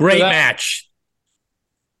 Great match.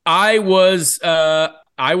 I was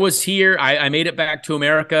here. I made it back to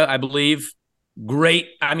America, I believe. Great.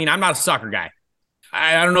 I mean, I'm not a soccer guy.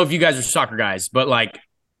 I don't know if you guys are soccer guys, but like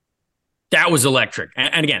that was electric.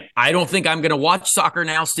 And again, I don't think I'm going to watch soccer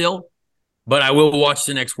now still, but I will watch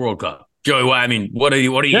the next World Cup. Joey, what do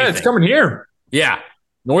you think? It's coming here. Yeah.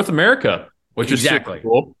 North America, which is super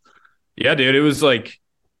cool. Yeah, dude. It was like,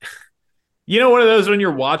 one of those when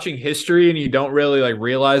you're watching history and you don't really like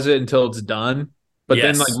realize it until it's done. But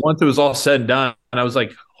then like once it was all said and done, I was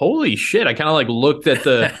like, holy shit. I kind of like looked at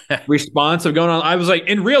the response of going on. I was like,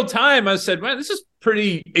 in real time, I said, man, this is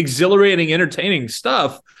pretty exhilarating, entertaining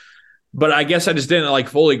stuff. But I guess I just didn't like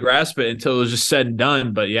fully grasp it until it was just said and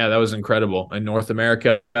done. But yeah, that was incredible. And North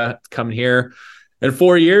America coming here in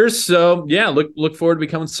 4 years. So yeah, look forward to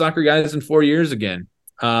becoming soccer guys in 4 years again.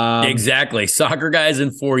 Exactly. Soccer guys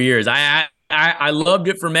in 4 years. I loved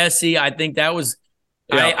it for Messi. I think that was,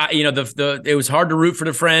 it was hard to root for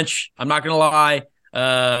the French. I'm not going to lie.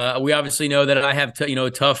 We obviously know that I have,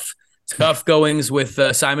 a tough tough goings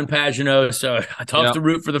with Simon Pagenaud, so tough to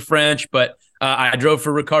root for the French. But I drove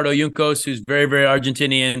for Ricardo Juncos, who's very, very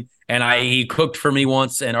Argentinian, and he cooked for me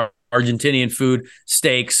once, and our Argentinian food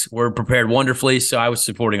steaks were prepared wonderfully, so I was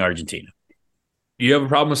supporting Argentina. You have a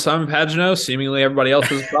problem with Simon Pagenaud? Seemingly everybody else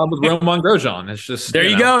has a problem with Romain Grosjean. It's just there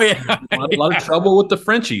you go. Yeah, a lot of trouble with the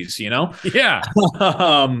Frenchies, you know. Yeah.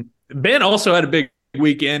 Ben also had a big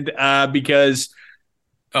weekend because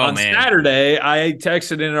on Saturday I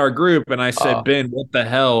texted in our group and I said, Ben, what the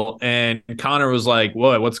hell? And Connor was like,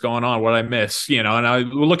 what's going on? What did I miss? You know, and I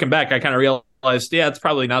looking back, I kind of realized, it's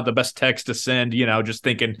probably not the best text to send, you know, just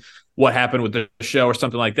thinking what happened with the show or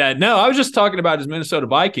something like that. No, I was just talking about his Minnesota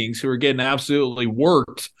Vikings, who are getting absolutely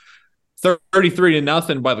worked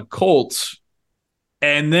 33-0 by the Colts.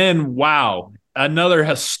 And then, wow, another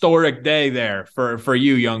historic day there for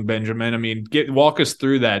you, young Benjamin. I mean, walk us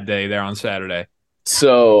through that day there on Saturday.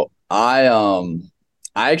 So I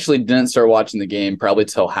actually didn't start watching the game probably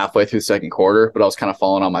till halfway through the second quarter, but I was kind of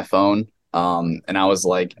following on my phone. And I was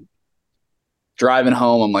like, driving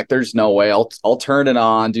home, I'm like, there's no way I'll turn it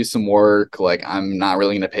on, do some work. Like, I'm not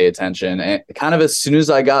really going to pay attention. And kind of as soon as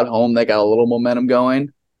I got home, they got a little momentum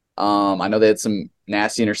going. I know they had some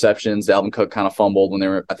nasty interceptions. Dalvin Cook kind of fumbled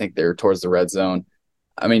when I think they were towards the red zone.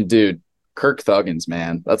 I mean, dude, Kirk Thuggins,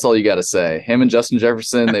 man, that's all you got to say. Him and Justin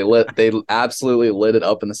Jefferson, they absolutely lit it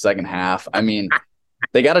up in the second half. I mean,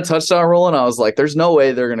 they got a touchdown rolling. I was like, there's no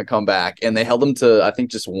way they're going to come back. And they held them to, I think,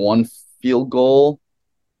 just one field goal,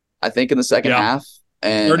 I think, in the second half.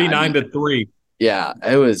 And 39-3. Yeah,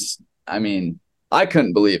 it was, I mean, I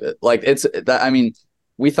couldn't believe it. Like,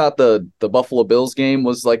 we thought the Buffalo Bills game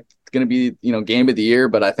was like going to be, you know, game of the year,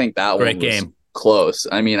 but I think that one was close.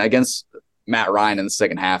 I mean, against Matt Ryan in the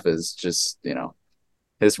second half is just, you know,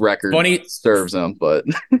 his record serves him, but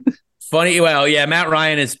funny. Well, yeah, Matt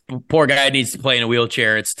Ryan is poor guy, needs to play in a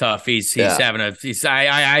wheelchair. It's tough. I'm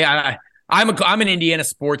an Indiana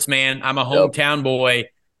sports man. I'm a hometown boy.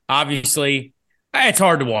 Obviously, it's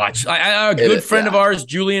hard to watch. A good friend of ours,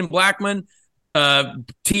 Julian Blackman,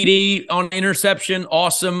 TD on interception,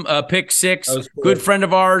 awesome pick six. Cool. Good friend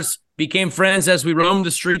of ours, became friends as we roamed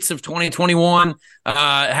the streets of 2021.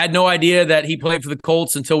 Had no idea that he played for the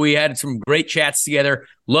Colts until we had some great chats together.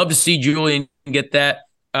 Love to see Julian get that.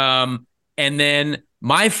 And then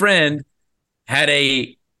my friend had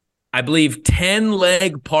I believe,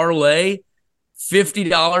 10-leg parlay,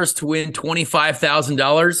 $50 to win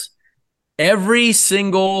 $25,000. Every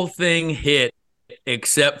single thing hit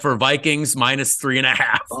except for Vikings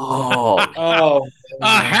 -3.5. Oh, a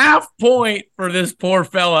half point for this poor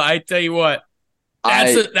fella. I tell you what,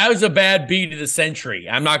 that was a bad beat of the century.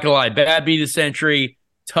 I'm not gonna lie, bad beat of the century.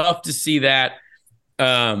 Tough to see that.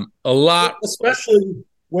 A lot, especially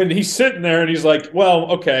when he's sitting there and he's like,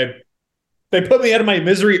 "Well, okay, they put me out of my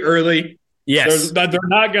misery early. Yes, they're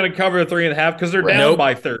not going to cover 3.5 because they're down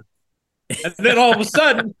by 30." And then all of a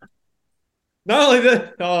sudden, not only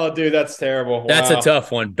that, oh, dude, that's terrible. That's a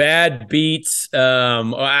tough one. Bad beats.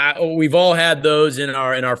 We've all had those in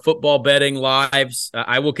our football betting lives.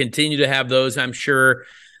 I will continue to have those, I'm sure.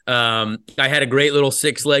 I had a great little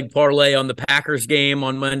 6-leg parlay on the Packers game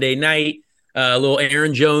on Monday night. A little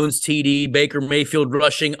Aaron Jones TD, Baker Mayfield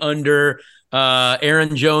rushing under,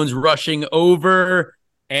 Aaron Jones rushing over,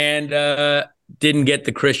 and didn't get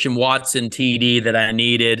the Christian Watson TD that I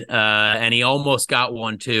needed, and he almost got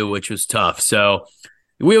one too, which was tough. So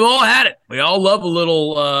we've all had it. We all love a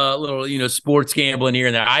little sports gambling here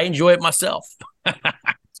and there. I enjoy it myself.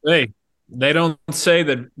 Hey, they don't say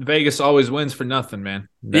that Vegas always wins for nothing, man.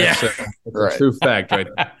 That's a true fact, right?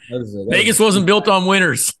 Vegas wasn't built on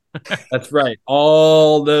winners. That's right.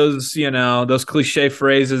 All those, those cliche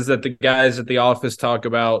phrases that the guys at the office talk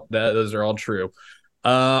about, those are all true.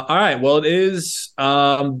 All right. Well, it is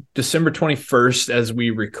December 21st as we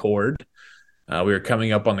record. We are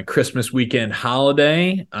coming up on the Christmas weekend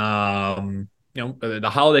holiday. The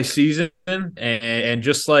holiday season, and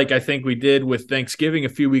just like I think we did with Thanksgiving a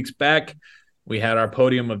few weeks back, we had our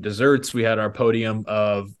podium of desserts, we had our podium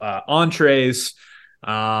of entrees,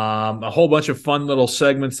 a whole bunch of fun little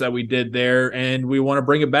segments that we did there, and we want to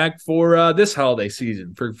bring it back for this holiday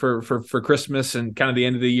season for Christmas and kind of the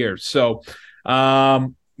end of the year. So,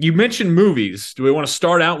 you mentioned movies. Do we want to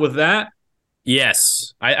start out with that?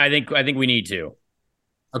 Yes, I think we need to.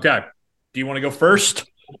 Okay. Do you want to go first?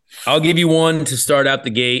 I'll give you one to start out the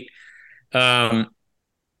gate. I'm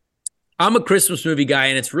a Christmas movie guy,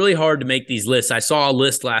 and it's really hard to make these lists. I saw a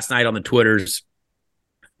list last night on the Twitters.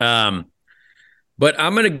 But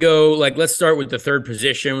I'm going to go, let's start with the third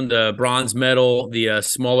position, the bronze medal, the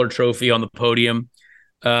smaller trophy on the podium.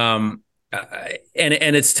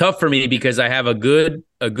 and it's tough for me because I have a good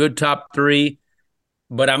top three,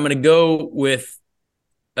 but I'm going to go with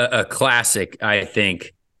a classic. I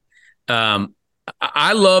think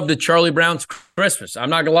I love the Charlie Brown's Christmas. I'm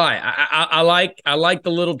not gonna lie. I like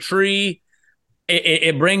the little tree.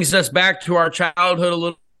 It brings us back to our childhood a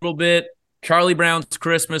little bit. Charlie Brown's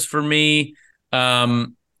Christmas for me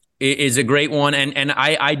is a great one, and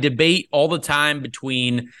I debate all the time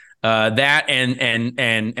between that and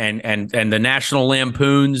the National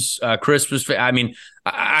Lampoon's Christmas. I mean,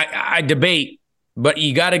 I debate, but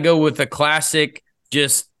you got to go with a classic.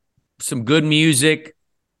 Just some good music.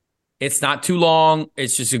 It's not too long.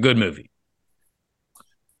 It's just a good movie.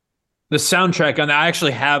 The soundtrack, and I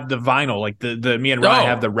actually have the vinyl. Like the me and Ryan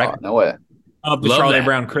have the record. No way. Of the Charlie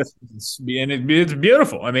Brown Christmas, and it's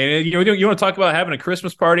beautiful. I mean, you want to talk about having a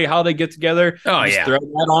Christmas party, holiday get together? Oh just throw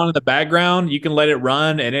that on in the background. You can let it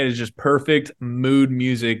run, and it is just perfect mood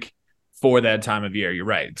music for that time of year. You're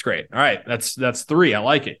right. It's great. All right, that's three. I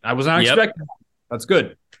like it. I was not expecting that. That's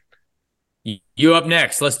good. You up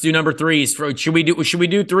next? Let's do number threes. Should we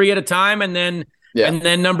do three at a time and then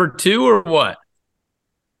number two or what?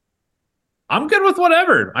 I'm good with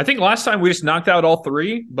whatever. I think last time we just knocked out all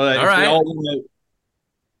three, but all right.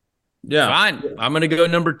 Fine. I'm going to go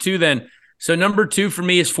number two then. So number two for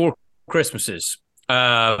me is Four Christmases.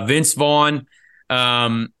 Vince Vaughn,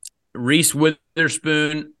 Reese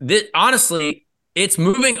Witherspoon. Honestly, it's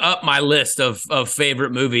moving up my list of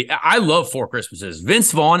favorite movie. I love Four Christmases.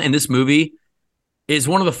 Vince Vaughn in this movie is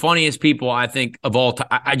one of the funniest people I think of all time.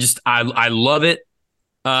 I love it.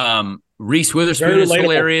 Reese Witherspoon is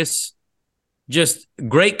hilarious. Just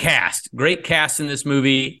great cast in this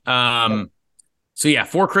movie. So yeah,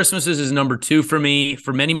 Four Christmases is number two for me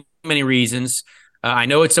for many, many reasons. I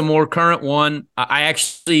know it's a more current one. I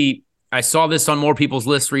saw this on more people's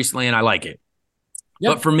lists recently and I like it.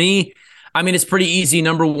 Yep. But for me, I mean, it's pretty easy.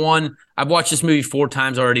 Number one, I've watched this movie 4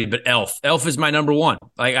 times already, but Elf is my number one.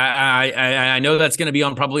 Like I know that's going to be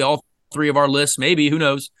on probably all 3 of our lists, maybe, who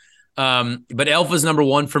knows? But Elf is number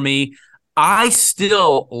one for me. I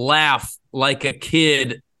still laugh like a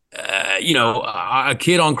kid, a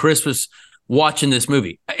kid on Christmas watching this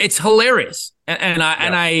movie. It's hilarious, and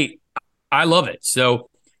I love it. So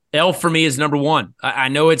Elf for me is number one. I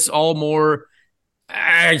know it's all more.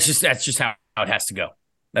 That's just how it has to go.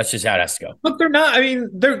 That's just how it has to go. But they're not. I mean,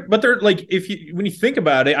 they're like when you think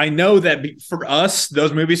about it, I know that for us,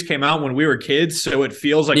 those movies came out when we were kids, so it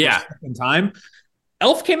feels like we're stuck in time.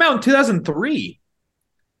 Elf came out in 2003.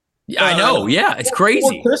 Yeah, I know. Yeah, it's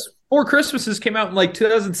crazy. Four Christmases came out in like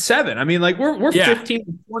 2007. I mean, like we're 15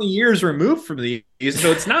 to 20 years removed from these,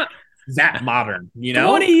 so it's not that modern,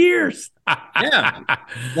 20 years. Yeah.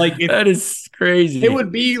 Like that is crazy. It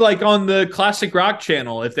would be like on the classic rock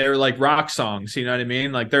channel if they were like rock songs, you know what I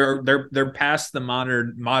mean? Like they're past the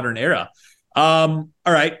modern era. All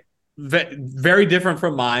right. Very different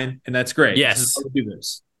from mine, and that's great. Yes. This is how we do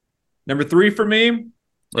this. Number 3 for me.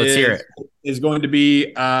 Let's hear it. Is going to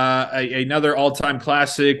be another all-time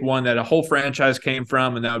classic, one that a whole franchise came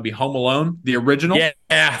from, and that would be Home Alone, the original.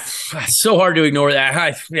 Yeah. So hard to ignore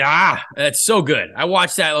that. That's so good. I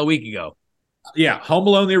watched that a week ago. Yeah, Home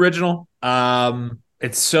Alone, the original.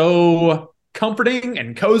 It's so comforting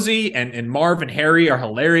and cozy, and Marv and Harry are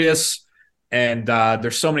hilarious, and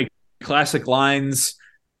there's so many classic lines.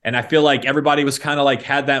 And I feel like everybody was kind of like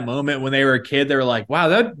had that moment when they were a kid. They were like, wow,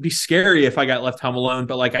 that'd be scary if I got left home alone.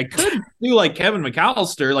 But like I could do like Kevin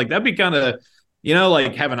McAllister. Like that'd be kind of,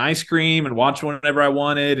 like having ice cream and watch whenever I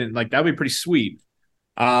wanted. And like that'd be pretty sweet.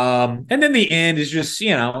 And then the end is just,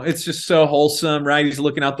 it's just so wholesome, right? He's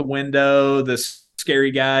looking out the window. This scary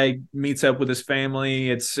guy meets up with his family.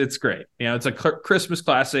 It's great. It's a Christmas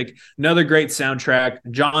classic. Another great soundtrack.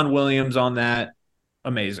 John Williams on that.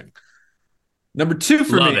 Amazing. Number 2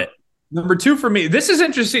 for Love me. It. Number 2 for me. This is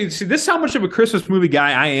interesting. See, this is how much of a Christmas movie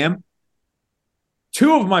guy I am.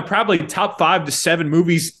 2 of my probably top 5 to 7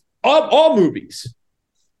 movies, all movies,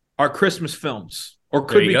 are Christmas films or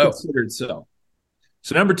could be considered so.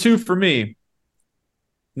 So number 2 for me,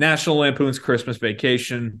 National Lampoon's Christmas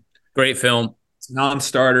Vacation. Great film. It's a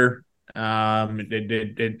non-starter.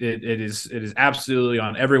 It is absolutely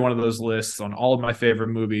on every one of those lists, on all of my favorite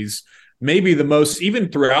movies. Maybe the most, even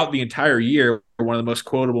throughout the entire year, one of the most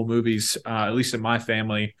quotable movies, at least in my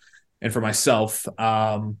family and for myself.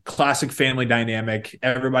 Classic family dynamic.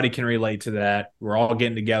 Everybody can relate to that. We're all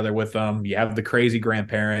getting together with them. You have the crazy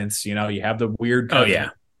grandparents. You have the weird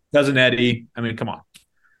cousin Eddie. I mean, come on.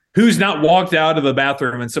 Who's not walked out of the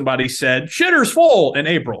bathroom and somebody said, shitter's full in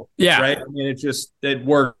April? Yeah. Right? I mean, it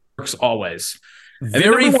works always.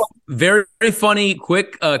 Very, very funny,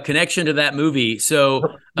 quick connection to that movie. So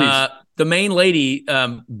the main lady,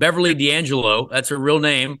 Beverly D'Angelo, that's her real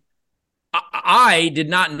name. I did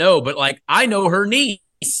not know, but like I know her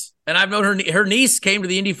niece, and I've known her niece came to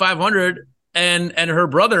the Indy 500, and her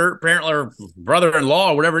brother, apparently, or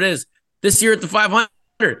brother-in-law, or whatever it is, this year at the 500.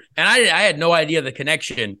 And I had no idea the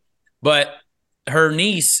connection, but her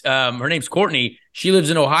niece, her name's Courtney. She lives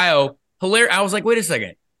in Ohio. Hilarious. I was like, wait a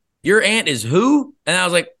second, your aunt is who? And I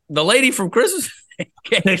was like, the lady from Christmas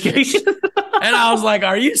Vacation. And I was like,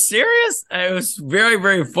 are you serious? It was very,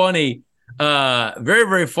 very funny. Very,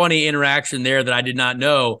 very funny interaction there that I did not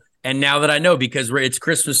know. And now that I know, because it's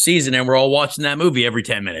Christmas season and we're all watching that movie every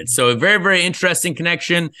 10 minutes. So a very, very interesting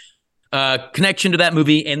connection to that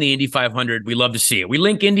movie and the Indy 500. We love to see it. We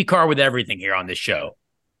link IndyCar with everything here on this show.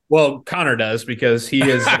 Well, Connor does, because he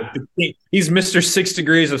is he's Mr. 6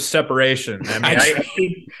 degrees of separation. I mean, yes.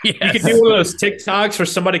 You could do one of those TikToks where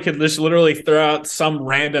somebody could just literally throw out some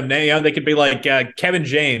random name. You know, they could be like Kevin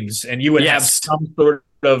James, and you would have some sort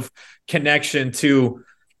of connection to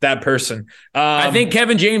that person. I think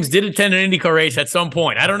Kevin James did attend an IndyCar race at some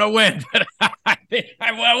point. I don't know when, but I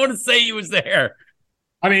want to say he was there.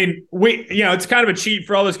 I mean, it's kind of a cheat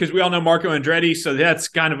for all this because we all know Marco Andretti, so that's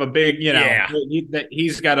kind of a big,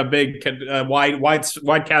 he's got a big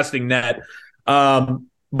wide casting net. But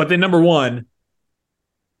then number one,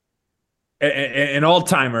 an all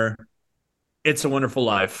timer, It's a Wonderful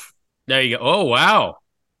Life. There you go. Oh wow,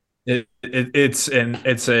 it's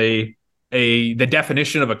the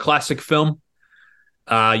definition of a classic film.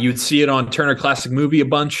 You'd see it on Turner Classic Movie a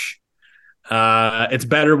bunch. It's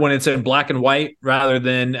better when it's in black and white rather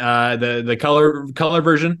than the color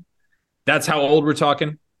version. That's how old we're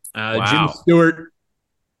talking. Wow. Jim Stewart,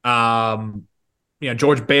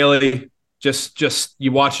 George Bailey. Just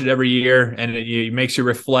you watch it every year, and it makes you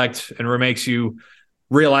reflect and makes you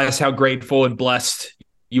realize how grateful and blessed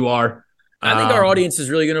you are. I think our audience is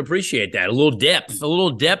really going to appreciate that. A little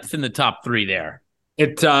depth in the top three there.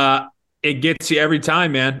 It gets you every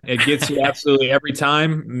time, man. It gets you absolutely every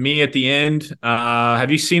time. Me at the end. Have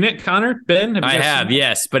you seen it, Connor? Ben? I have,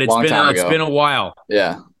 yes, but it's been a while.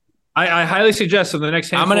 Yeah. I highly suggest in the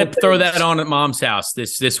next I'm going to throw that on at Mom's house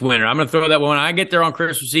this winter. I'm going to throw that when I get there on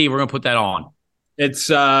Christmas Eve. We're going to put that on. It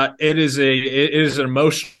is an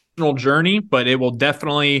emotional journey, but it will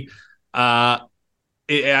definitely.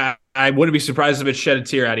 I wouldn't be surprised if it shed a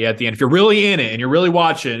tear out of you at the end. If you're really in it and you're really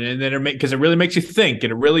watching, and then because it really makes you think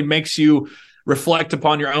and it really makes you reflect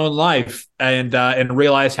upon your own life and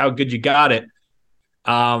realize how good you got it.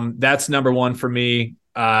 That's number one for me,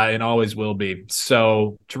 and always will be.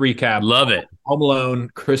 So to recap, love it. Home Alone,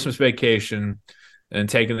 Christmas Vacation, and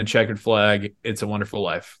Taking the Checkered Flag. It's a Wonderful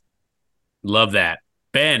Life. Love that.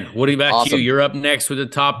 Ben, what about you? You're up next with the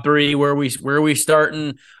top three. Where are we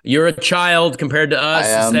starting? You're a child compared to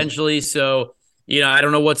us, essentially. So, I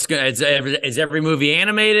don't know what's going to – is every movie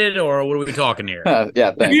animated, or what are we talking here?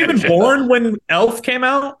 Yeah, thanks. Were you even born when Elf came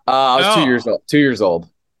out? I was 2 years old.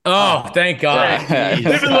 Oh, thank God. I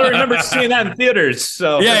literally remember seeing that in theaters.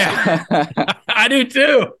 So yeah. I do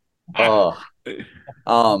too.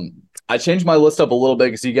 I changed my list up a little bit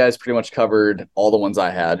because you guys pretty much covered all the ones I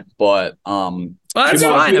had, but well, that's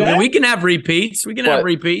fine. I mean, we can have repeats.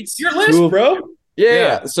 Your list, bro.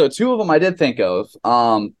 Yeah. So two of them I did think of.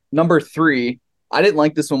 Number 3, I didn't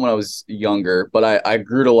like this one when I was younger, but I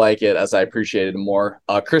grew to like it as I appreciated it more.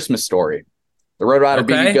 Christmas Story. The Red Ryder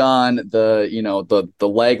BB gun, the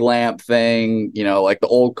leg lamp thing, like the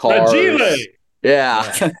old cars.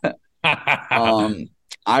 Yeah.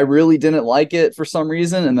 I really didn't like it for some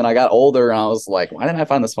reason, and then I got older and I was like, why didn't I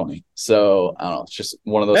find this funny? So I don't know. It's just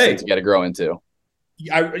one of those things you got to grow into.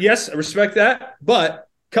 I respect that, but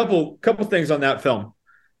couple things on that film.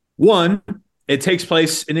 One, it takes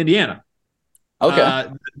place in Indiana.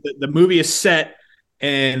 Okay. The movie is set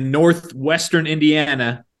in northwestern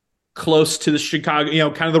Indiana, close to the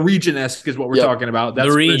Chicago, kind of the region-esque is what we're talking about. That's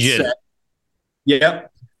the region.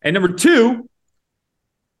 Yep. And number 2,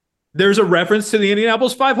 there's a reference to the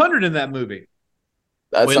Indianapolis 500 in that movie.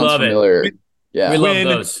 That sounds familiar. We love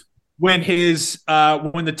those. When they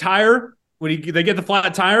get the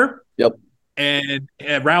flat tire. Yep. And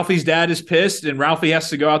Ralphie's dad is pissed, and Ralphie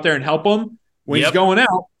has to go out there and help him. When he's going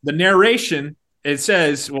out, the narration, it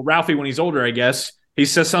says, well, Ralphie, when he's older, I guess, he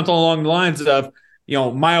says something along the lines of,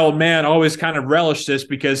 my old man always kind of relished this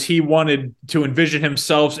because he wanted to envision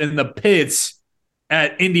himself in the pits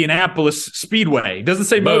at Indianapolis Speedway. It doesn't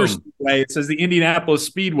say Motor Speedway. It says the Indianapolis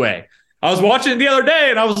Speedway. I was watching it the other day,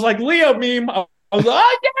 and I was like, Leo meme. I was like,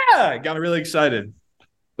 oh, yeah. Got me really excited.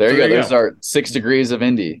 There you go. There's our 6 degrees of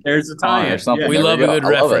Indy. There's the tie or something. We love a good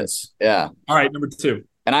reference. Yeah. All right, number 2.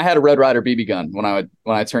 And I had a Red Ryder BB gun when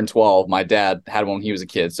I turned 12. My dad had one when he was a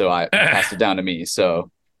kid, so I passed it down to me.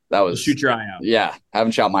 So that was shoot your eye out. Yeah,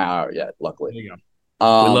 haven't shot my eye out yet, luckily. There you go.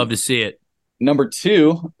 We love to see it. Number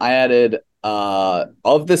 2, I added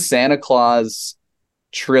of the Santa Claus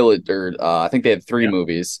trilogy, or I think they had 3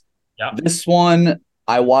 movies. Yeah. This one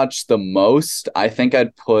I watched the most. I think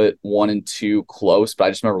I'd put 1 and 2 close, but I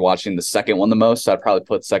just remember watching the second one the most. So I'd probably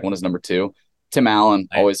put the second one as number 2. Tim Allen,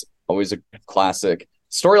 always a classic.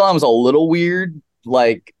 Storyline was a little weird,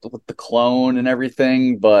 like with the clone and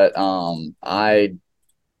everything, but I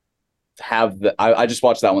just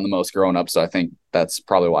watched that one the most growing up, so I think that's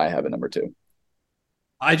probably why I have it number 2.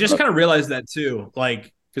 I just kind of realized that too,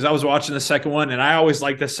 like because I was watching the second one, and I always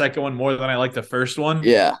like the second one more than I like the first one.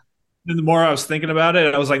 Yeah. And the more I was thinking about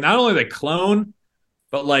it, I was like, not only they clone,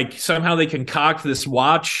 but like somehow they concoct this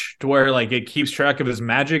watch to where like it keeps track of his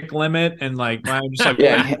magic limit, and like I'm just like,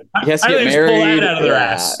 yeah, he has to get just pull married. that out of their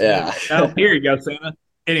ass. Yeah. Oh, here you go, Santa.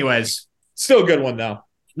 Anyways, still a good one though.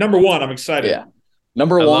 Number 1, I'm excited. Yeah.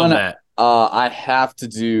 Number 1, I have to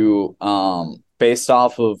do based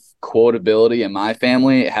off of quotability in my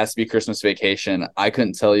family, it has to be Christmas Vacation. I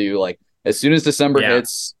couldn't tell you, like, as soon as December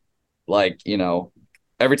hits, like, you know,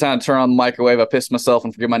 every time I turn on the microwave, I piss myself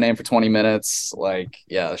and forget my name for 20 minutes. Like,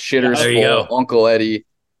 yeah, shitters full, Uncle Eddie.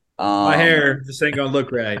 My hair just ain't gonna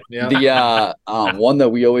look right. Yeah. The one that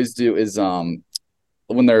we always do is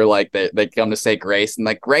when they're like they come to say Grace, and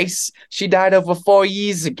like, Grace, she died over 4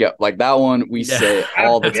 years ago. Like, that one we say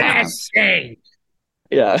all the time.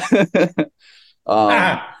 Yeah.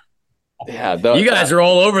 Yeah, you guys are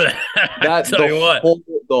all over that. That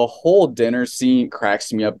the whole dinner scene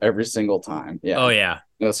cracks me up every single time. Yeah. Oh yeah.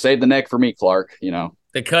 You know, save the neck for me, Clark. You know,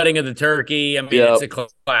 the cutting of the turkey. I mean, it's a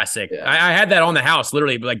classic. Yeah. I had that on the house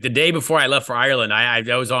literally, like the day before I left for Ireland.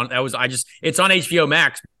 It's on HBO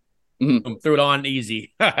Max. Mm-hmm. Threw it on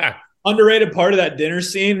easy. Underrated part of that dinner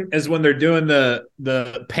scene is when they're doing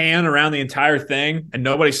the pan around the entire thing and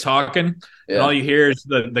nobody's talking. Yeah. And all you hear is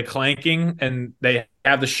the clanking, and they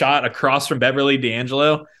have the shot across from Beverly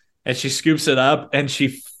D'Angelo, and she scoops it up and she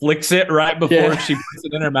flicks it right before she puts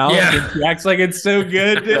it in her mouth. Yeah. And she acts like it's so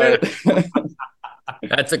good, dude.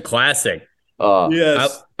 That's a classic.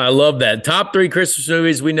 Yes. I love that. Top 3 Christmas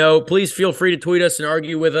movies we know. Please feel free to tweet us and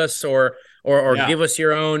argue with us or give us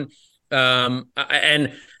your own.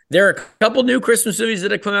 And there are a couple new Christmas movies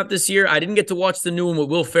that have come out this year. I didn't get to watch the new one with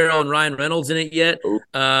Will Ferrell and Ryan Reynolds in it yet.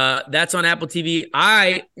 That's on Apple TV.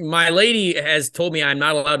 My lady has told me I'm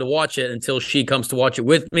not allowed to watch it until she comes to watch it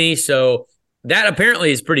with me. So that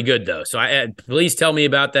apparently is pretty good, though. So please tell me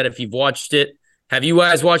about that if you've watched it. Have you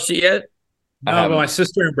guys watched it yet? No, but my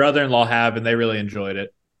sister and brother-in-law have, and they really enjoyed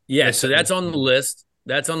it. Yeah, so that's on the list.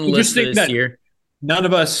 That's on the list for this year. None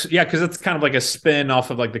of us, because it's kind of like a spin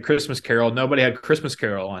off of like the Christmas Carol. Nobody had Christmas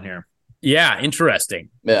Carol on here. Yeah, interesting.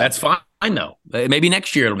 Yeah. That's fine though. Maybe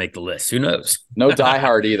next year it'll make the list. Who knows? No Die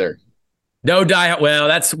Hard either. No Die Hard. Well,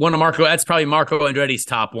 that's one of Marco. That's probably Marco Andretti's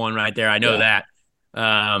top one right there. I know that.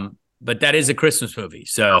 But that is a Christmas movie,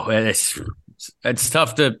 so it's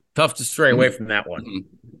tough to stray away from that one.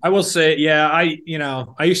 I will say, I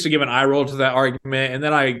used to give an eye roll to that argument, and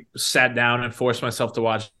then I sat down and forced myself to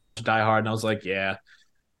watch Die Hard, and I was like,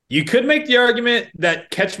 you could make the argument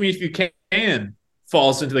that Catch Me If You Can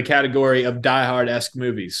falls into the category of Die Hard-esque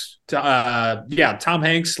movies. Tom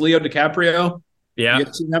Hanks, Leo DiCaprio. Yeah. You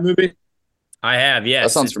seen that movie? I have, yes. That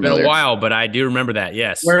sounds familiar. Been a while, but I do remember that,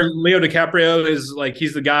 yes. Where Leo DiCaprio is like,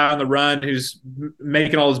 he's the guy on the run who's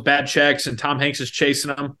making all those bad checks, and Tom Hanks is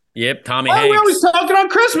chasing him. Yep, Tommy Hanks. We're always talking on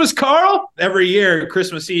Christmas, Carl. Every year,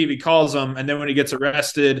 Christmas Eve, he calls him, and then when he gets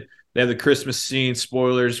arrested, they have the Christmas scene,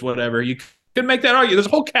 spoilers, whatever. You could make that argument. There's a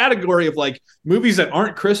whole category of like movies that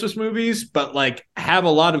aren't Christmas movies, but like have a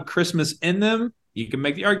lot of Christmas in them. You can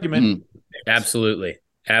make the argument. Absolutely.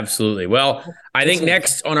 Well, I think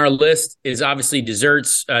next on our list is obviously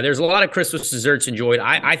desserts. There's a lot of Christmas desserts enjoyed.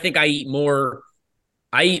 I think I eat more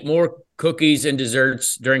cookies and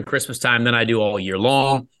desserts during Christmas time than I do all year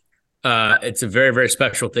long. It's a very, very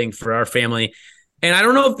special thing for our family. And I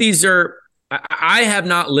don't know if these are, I have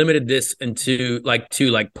not limited this to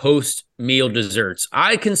post meal desserts.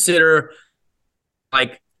 I consider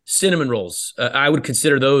like cinnamon rolls. I would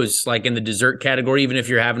consider those like in the dessert category, even if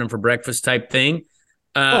you're having them for breakfast type thing.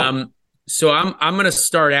 So I'm going to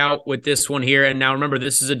start out with this one here. And now remember,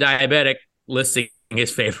 this is a diabetic listing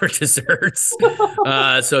his favorite desserts.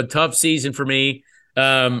 So tough season for me.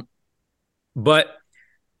 But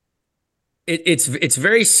it's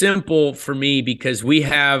very simple for me because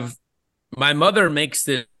my mother makes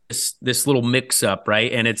this little mix up,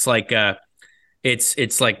 right? And it's like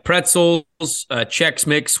it's like pretzels, Chex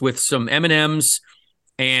Mix with some M&Ms,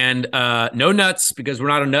 and no nuts because we're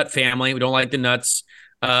not a nut family. We don't like the nuts.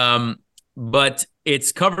 But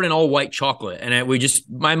it's covered in all white chocolate, and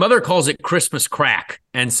my mother calls it Christmas crack.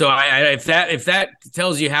 And so if that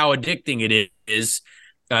tells you how addicting it is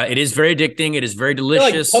very addicting. It is very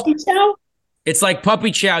delicious. Like puppy chow? It's like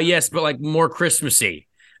puppy chow, yes, but like more Christmassy.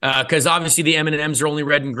 Because obviously the M&Ms are only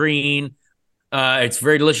red and green. It's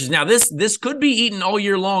very delicious. Now this could be eaten all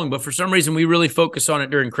year long, but for some reason we really focus on it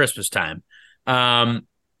during Christmas time. And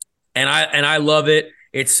I love it.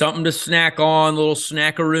 It's something to snack on, little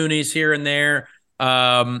snackaroonies here and there.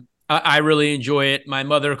 I really enjoy it. My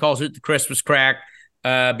mother calls it the Christmas crack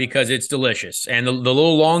because it's delicious. And the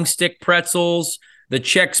little long stick pretzels, the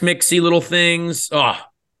Chex Mixy little things,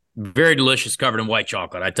 very delicious, covered in white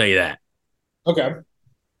chocolate. I tell you that. Okay.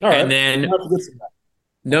 All right. And then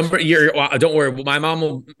don't worry. My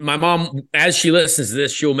mom, as she listens to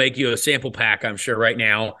this, she'll make you a sample pack, I'm sure, right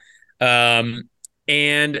now.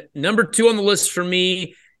 And number 2 on the list for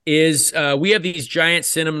me is we have these giant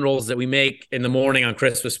cinnamon rolls that we make in the morning on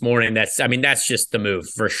Christmas morning. That's just the move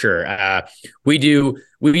for sure. We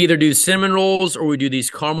either do cinnamon rolls or we do these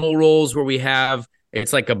caramel rolls where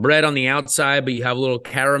it's like a bread on the outside, but you have a little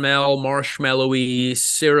caramel, marshmallowy,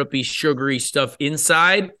 syrupy, sugary stuff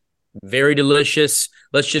inside. Very delicious.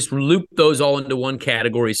 Let's just loop those all into one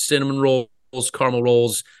category: cinnamon rolls, caramel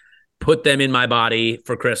rolls. Put them in my body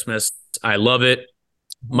for Christmas. I love it.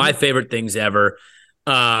 My favorite things ever.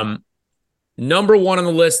 Number 1 on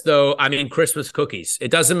the list, though, Christmas cookies.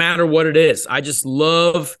 It doesn't matter what it is. I just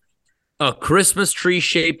love a Christmas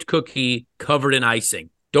tree-shaped cookie covered in icing.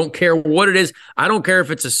 Don't care what it is. I don't care if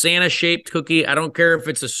it's a Santa-shaped cookie. I don't care if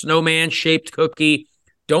it's a snowman-shaped cookie.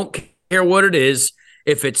 Don't care what it is.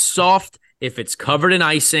 If it's soft, if it's covered in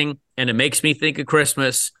icing, and it makes me think of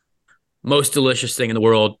Christmas, most delicious thing in the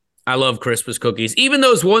world. I love Christmas cookies. Even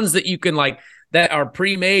those ones that you can that are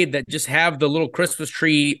pre-made that just have the little Christmas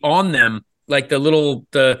tree on them, like the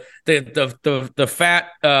fat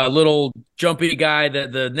little jumpy guy,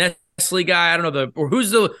 the Nestle guy. I don't know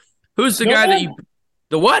who's the guy that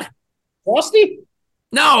the what? Frosty?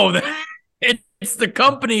 No, it's the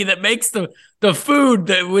company that makes the food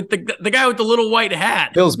with the guy with the little white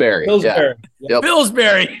hat. Pillsbury. Pillsbury. Yeah. Yep.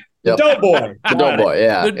 Pillsbury. Yep. Doughboy. The Doughboy,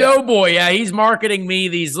 yeah. The Doughboy, yeah. He's marketing me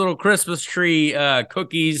these little Christmas tree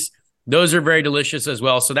cookies. Those are very delicious as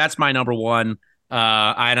well. So that's my number 1.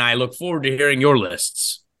 And I look forward to hearing your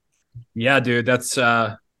lists. Yeah, dude. That's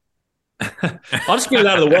I'll just get it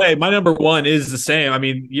out of the way. My number 1 is the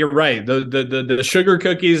same. You're right. The sugar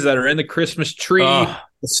cookies that are in the Christmas tree,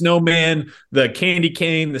 the snowman, the candy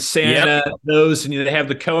cane, the Santa, those, and they have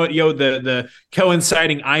the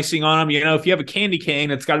coinciding icing on them. If you have a candy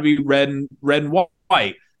cane, it's got to be red and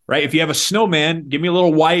white, right? If you have a snowman, give me a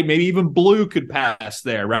little white, maybe even blue could pass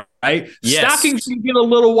there, right? Yes. Stockings can get a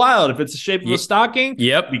little wild. If it's the shape of a stocking,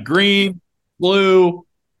 be green, blue,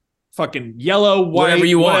 fucking yellow, white, whatever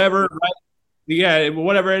you want. Whatever, right? Yeah,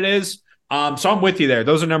 whatever it is. So I'm with you there.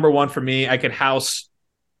 Those are number 1 for me. I could house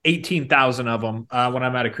 18,000 of them when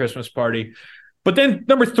I'm at a Christmas party. But then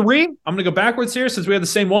number 3, I'm going to go backwards here since we have the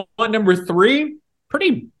same one. Number 3,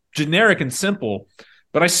 pretty generic and simple,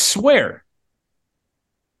 but I swear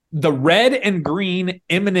the red and green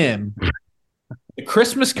M&M, the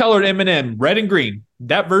Christmas colored M&M, red and green,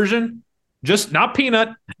 that version, just not peanut,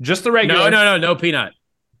 just the regular. No peanut.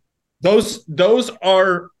 Those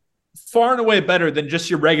are far and away better than just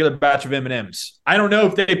your regular batch of M&Ms. I don't know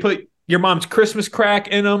if they put your mom's Christmas crack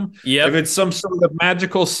in them, if it's some sort of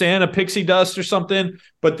magical Santa pixie dust or something,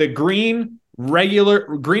 but the green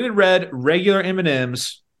and red regular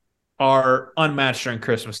M&Ms are unmatched during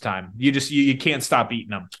Christmas time. You can't stop eating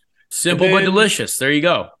them. Simple but delicious. There you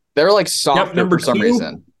go. They're like softer for some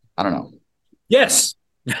reason. I don't know. Yes.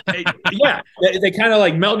 They kind of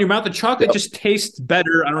like melt in your mouth. The chocolate just tastes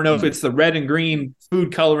better. I don't know if it's the red and green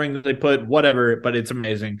food coloring that they put, whatever, but it's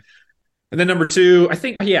amazing. And then number 2, I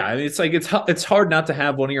think, it's hard not to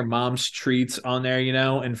have one of your mom's treats on there,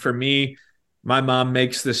 And for me, my mom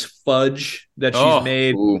makes this fudge that she's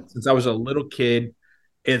made since I was a little kid.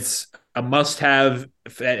 It's a must-have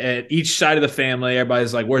at each side of the family.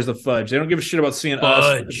 Everybody's like, "Where's the fudge?" They don't give a shit about seeing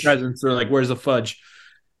us as presents. They're like, "Where's the fudge?"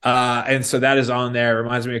 And so that is on there. It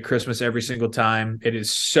reminds me of Christmas every single time. It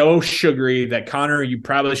is so sugary that Connor, you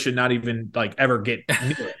probably should not even ever get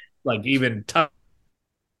near it, even tough.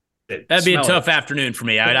 That'd be a tough afternoon for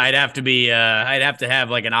me. I'd have to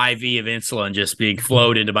have like an IV of insulin just being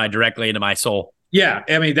flowed directly into my soul. Yeah,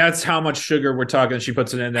 that's how much sugar we're talking. She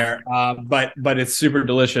puts it in there, but it's super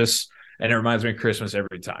delicious, and it reminds me of Christmas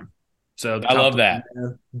every time. So I love that.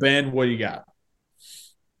 Ben, what do you got?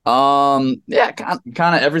 Yeah,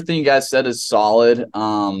 kind of everything you guys said is solid.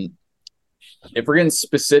 If we're getting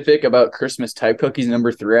specific about Christmas type cookies,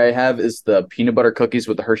 number 3 I have is the peanut butter cookies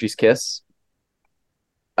with the Hershey's Kiss.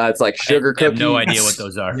 It's like sugar I have cookies. no idea what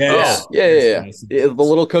those are. Yes. Yeah. The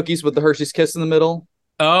little cookies with the Hershey's Kiss in the middle.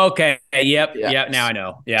 Oh, okay. Yep. Yeah. Yep. Now I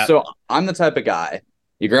know. Yeah. So I'm the type of guy.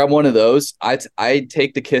 You grab one of those. I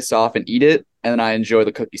take the Kiss off and eat it, and then I enjoy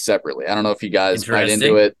the cookie separately. I don't know if you guys bite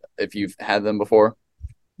into it, if you've had them before.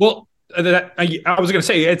 Well, I was going to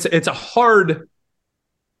say it's a hard,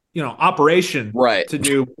 operation, right, to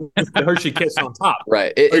do with the Hershey Kiss on top.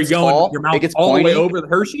 Right. It's going your mouth it gets all the way over the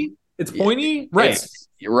Hershey. It's pointy, right?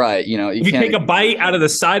 Right. You take a bite out of the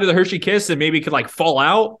side of the Hershey Kiss and maybe it could like fall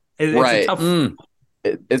out. Right.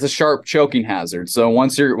 It's a sharp choking hazard. So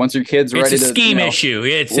once your kid's ready to, it's a scheme issue.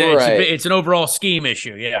 It's an overall scheme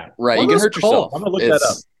issue. Yeah. Right. You can hurt yourself. I'm gonna look that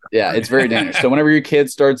up. Yeah, it's very dangerous. So whenever your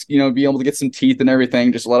kid starts, being able to get some teeth and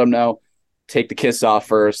everything, just let them know. Take the Kiss off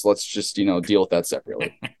first. Let's just, deal with that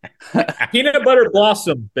separately. Peanut butter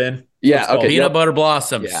blossom, Ben. Yeah. Okay. Peanut butter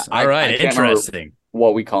blossoms. Yeah, all right. Interesting.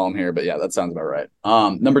 What we call them here, but yeah, that sounds about right.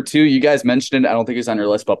 Number 2, you guys mentioned it. I don't think it's on your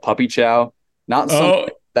list, but puppy chow. Not something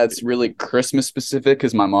that's really Christmas specific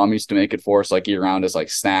because my mom used to make it for us like year round as like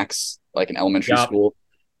snacks, like in elementary school.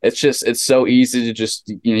 It's so easy to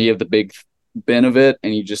just, you have the big bin of it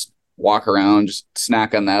and you just walk around, just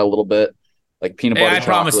snack on that a little bit. Like peanut butter chocolate. I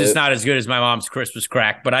promise it's not as good as my mom's Christmas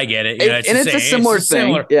crack, but I get it. It's a similar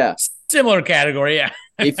thing. Similar category. Yeah.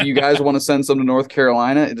 If you guys want to send some to North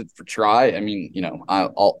Carolina, try. I mean,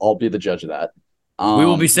 I'll be the judge of that. We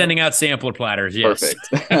will be sending out sampler platters. Yes.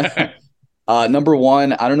 Perfect. Number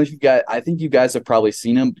 1, I don't know if I think you guys have probably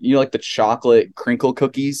seen them. Like the chocolate crinkle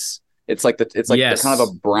cookies. It's like the kind of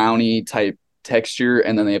a brownie type texture,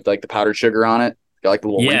 and then they have like the powdered sugar on it. Got like the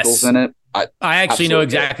little wrinkles in it. I actually know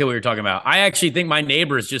exactly what you're talking about. I actually think my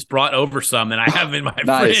neighbors just brought over some, and I have them in my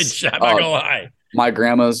fridge. I'm not gonna lie. My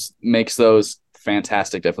grandma's makes those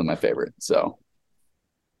fantastic. Definitely my favorite. So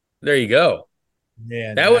there you go.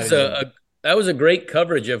 Yeah, that was a great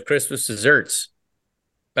coverage of Christmas desserts.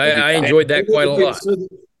 I enjoyed that quite a lot. So,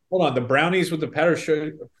 hold on, the brownies with the powdered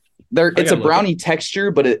sugar. It's a brownie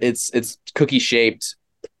texture, but it's cookie shaped,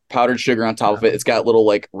 powdered sugar on top of it. It's got little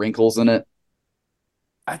like wrinkles in it.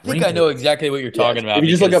 I think I know exactly what you're talking about. If you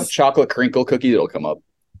just look up chocolate crinkle cookies, it'll come up.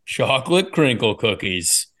 Chocolate crinkle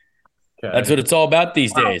cookies. Okay. That's what it's all about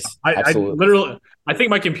these days. I think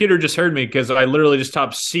my computer just heard me because I literally just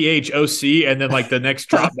typed CHOC and then like the next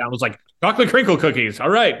drop down was like chocolate crinkle cookies. All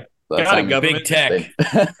right. Got it, government. Big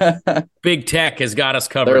tech. Big tech has got us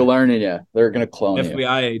covered. They're learning you. They're going to clone FBI you.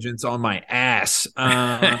 FBI agents on my ass.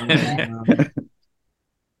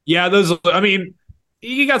 Yeah, those, I mean,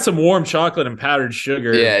 you got some warm chocolate and powdered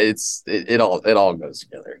sugar. Yeah, it all goes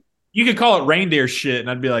together. You could call it reindeer shit, and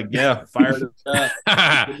I'd be like, yeah, fire it up.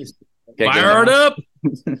 Fire it up.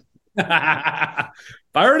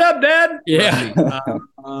 Fire it up, Dad. Yeah.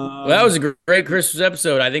 Well, that was a great Christmas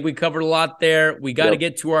episode. I think we covered a lot there. We got to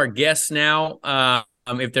get to our guests now.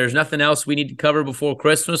 If there's nothing else we need to cover before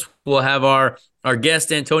Christmas, we'll have our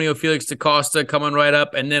guest, Antonio Felix da Costa, coming right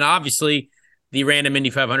up. And then, obviously, the random Indy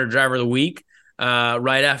 500 driver of the week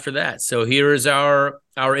right after that. So here is our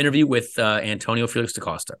interview with Antonio Felix da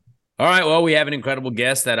Costa. All right, well, we have an incredible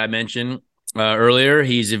guest that I mentioned earlier.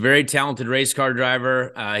 He's a very talented race car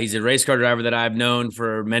driver. He's a race car driver that I've known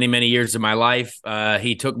for many, many years of my life.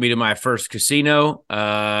 He took me to my first casino.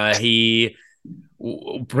 He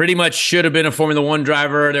pretty much should have been a Formula One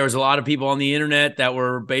driver. There was a lot of people on the internet that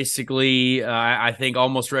were basically, I think,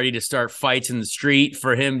 almost ready to start fights in the street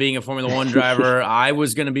for him being a Formula One driver. I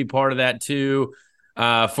was going to be part of that too.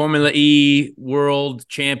 Formula E world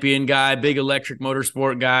champion guy, big electric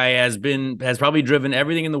motorsport guy, has probably driven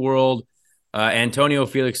everything in the world. Antonio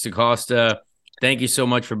Felix da Costa, thank you so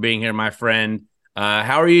much for being here, my friend.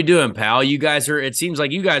 How are you doing, pal? It seems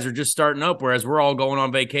like you guys are just starting up, whereas we're all going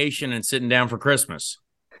on vacation and sitting down for Christmas.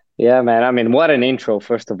 Yeah, man. I mean, what an intro,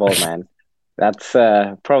 first of all, man. That's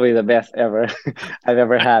probably the best ever I've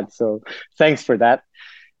ever had. So thanks for that.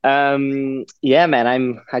 Yeah,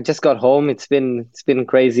 man, I just got home. It's been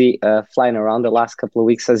crazy flying around the last couple of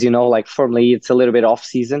weeks. As you know, like Formula E, it's a little bit off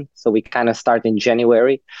season. So we kind of start in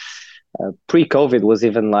January. Pre-COVID was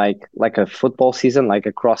even like a football season, like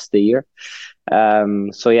across the year.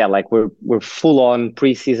 So yeah, like we're full on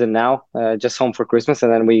preseason now, just home for Christmas,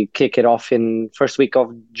 and then we kick it off in first week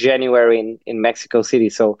of January in Mexico City.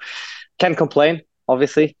 So can't complain,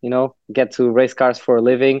 obviously, get to race cars for a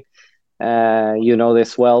living.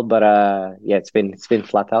 This well, but yeah, it's been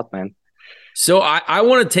flat out, man. So I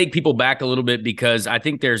want to take people back a little bit because I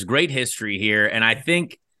think there's great history here, and I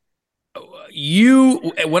think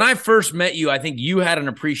when I first met you, I think you had an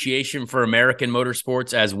appreciation for American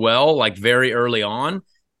motorsports as well, like very early on.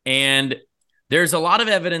 And there's a lot of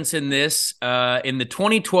evidence in this in the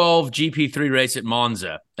 2012 GP3 race at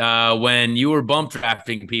Monza when you were bump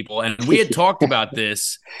drafting people. And we had talked about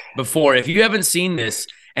this before. If you haven't seen this,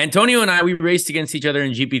 Antonio and I, we raced against each other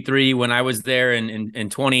in GP3 when I was there in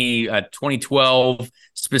 2012,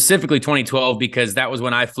 specifically 2012, because that was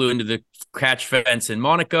when I flew into the catch fence in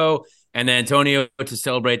Monaco. And then Antonio, to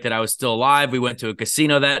celebrate that I was still alive, we went to a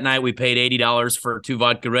casino that night. We paid $80 for 2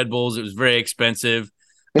 vodka Red Bulls. It was very expensive.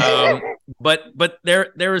 But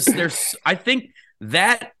there's I think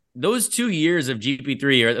that those 2 years of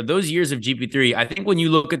GP3 or those years of GP3, I think when you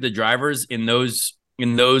look at the drivers in those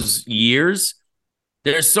years,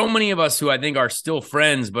 there's so many of us who I think are still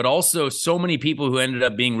friends, but also so many people who ended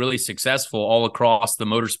up being really successful all across the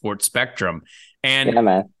motorsport spectrum. And Yeah,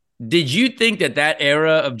 man. did you think that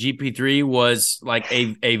era of GP3 was like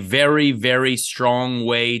a very, very strong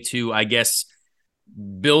way to, I guess,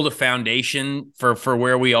 build a foundation for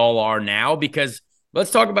where we all are now? Because let's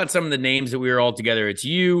talk about some of the names that we were all together. It's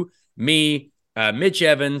you, me, Mitch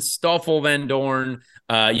Evans, Stoffel Van Dorn.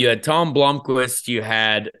 You had Tom Blomqvist. You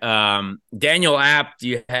had Daniel Abt.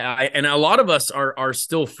 And a lot of us are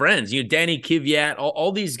still friends. You know, Danny Kvyat,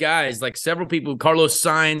 all these guys, like several people, Carlos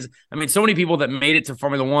Sainz. I mean, so many people that made it to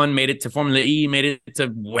Formula One, made it to Formula E, made it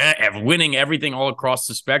to winning everything all across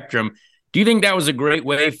the spectrum. Do you think that was a great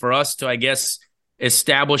way for us to, I guess,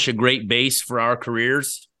 establish a great base for our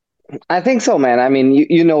careers? I think so, man. I mean,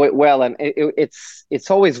 you know it well, and it's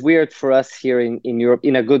always weird for us here in Europe,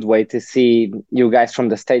 in a good way, to see you guys from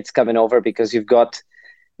the States coming over, because you've got,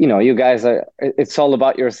 you guys are. It's all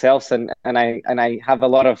about yourselves, and I have a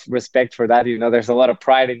lot of respect for that. There's a lot of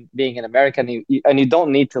pride in being an American, and you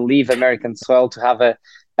don't need to leave American soil to have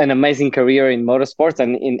an amazing career in motorsports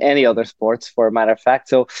and in any other sports, for a matter of fact.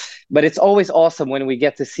 So, but it's always awesome when we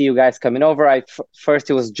get to see you guys coming over. First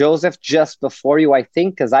it was Joseph just before you, I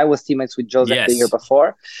think, because I was teammates with Joseph the year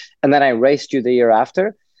before, and then I raced you the year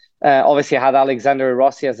after. Obviously, I had Alexander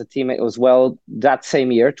Rossi as a teammate as well that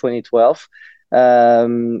same year, 2012.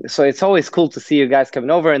 So it's always cool to see you guys coming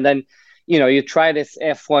over, and then you try this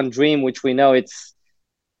F1 dream, which we know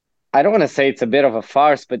I don't want to say it's a bit of a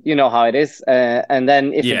farce, but you know how it is. And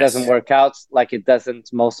then if it doesn't work out, like it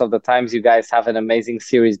doesn't most of the times, you guys have an amazing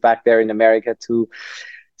series back there in America to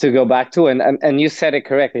go back to. And you said it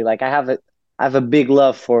correctly. Like I have a big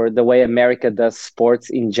love for the way America does sports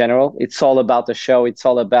in general. It's all about the show. It's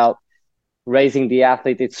all about raising the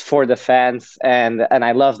athlete. It's for the fans. And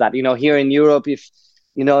I love that. Here in Europe, if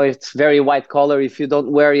it's very white collar. If you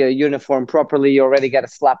don't wear your uniform properly, you already get a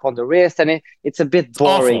slap on the wrist, and it's a bit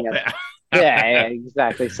boring. Yeah,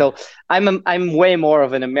 exactly. So I'm way more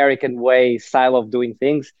of an American way style of doing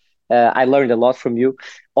things. I learned a lot from you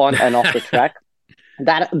on and off the track.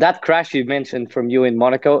 That crash you mentioned from you in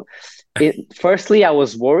Monaco. Firstly, I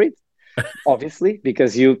was worried, obviously,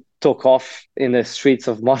 because you took off in the streets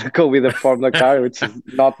of Monaco with a Formula car, which is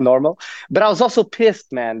not normal. But I was also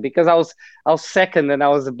pissed, man, because I was second and I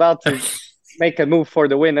was about to make a move for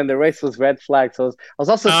the win, and the race was red flag. So I was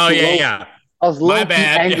also I was low-key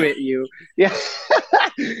angry at you. Yeah.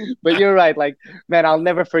 But you're right. Like, man, I'll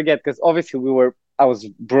never forget, because obviously I was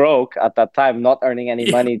broke at that time, not earning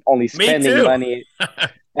any money, only spending money.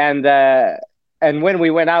 And when we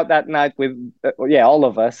went out that night with, all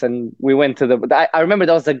of us, and we went to I remember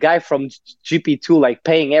there was a guy from GP2 like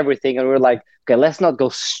paying everything, and we were like, okay, let's not go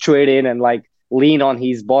straight in and like lean on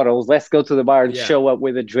his bottles. Let's go to the bar and show up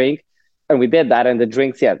with a drink. And we did that, and the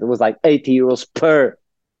drinks, it was like 80 euros per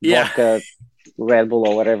vodka, Red Bull,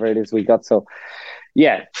 or whatever it is we got. So,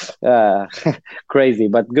 crazy,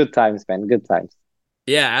 but good times, man, good times.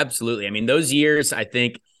 Yeah, absolutely. I mean, those years, I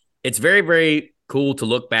think it's very, very cool to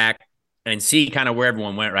look back and see kind of where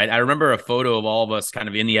everyone went, right? I remember a photo of all of us kind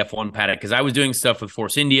of in the F1 paddock, because I was doing stuff with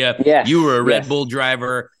Force India. Yes, you were a Red Bull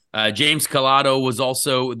driver. James Calado was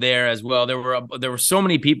also there as well. There were so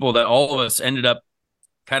many people that all of us ended up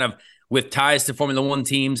kind of with ties to Formula One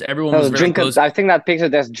teams. Everyone was very close. I think that picture,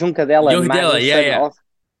 there's Juncadella.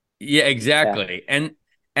 Yeah, exactly. Yeah.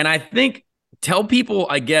 And I think, tell people,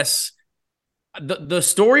 I guess, the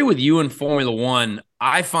story with you in Formula One,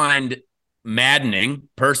 I find maddening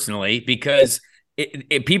personally, because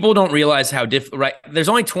people don't realize how right. There's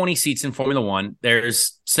only 20 seats in Formula One.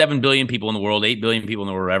 There's 7 billion people in the world, 8 billion people in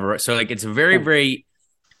the world, whatever. So like it's a very, very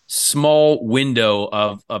small window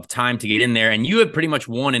of time to get in there. And you have pretty much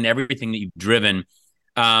won in everything that you've driven.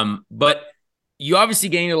 But you obviously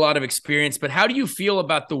gained a lot of experience, but how do you feel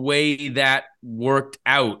about the way that worked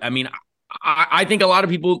out? I mean, I think a lot of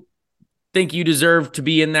people think you deserve to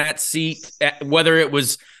be in that seat, whether it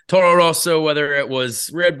was Toro Rosso, whether it was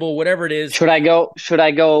Red Bull, whatever it is? Should I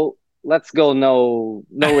go? Let's go. No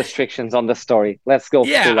restrictions on the story. Let's go.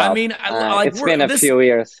 Yeah, full I out. mean, it's been a few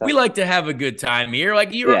years. So. We like to have a good time here. Like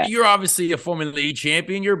you're obviously a Formula E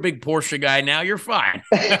champion. You're a big Porsche guy now. You're fine.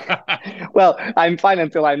 Well, I'm fine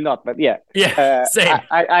until I'm not. But same.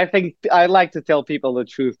 I think I like to tell people the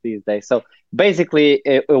truth these days. So basically,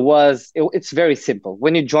 it's very simple.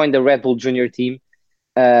 When you join the Red Bull Junior team,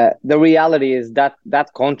 the reality is that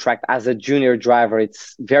contract as a junior driver,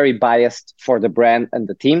 it's very biased for the brand and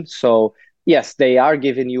the team. So yes, they are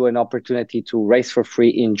giving you an opportunity to race for free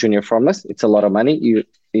in junior formulas. It's a lot of money.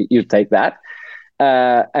 You take that,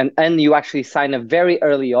 and you actually sign a very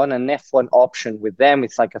early on an F1 option with them.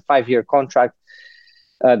 It's like a 5-year contract.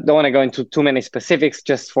 Don't want to go into too many specifics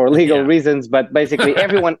just for legal reasons, but basically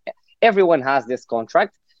everyone has this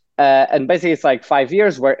contract. And basically, it's like 5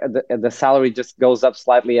 years where the salary just goes up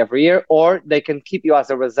slightly every year, or they can keep you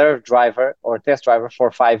as a reserve driver or test driver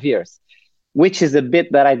for 5 years, which is a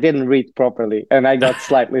bit that I didn't read properly, and I got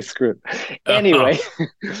slightly screwed. Anyway,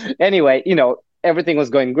 everything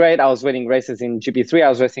was going great. I was winning races in GP3. I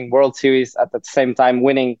was racing World Series at the same time,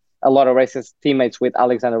 winning a lot of races, teammates with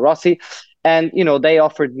Alexander Rossi. And, they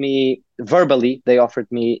offered me verbally,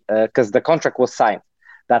 because the contract was signed.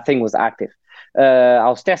 That thing was active. I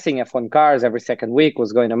was testing F1 cars every second week,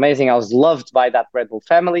 was going amazing. I was loved by that Red Bull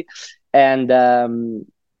family. And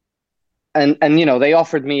they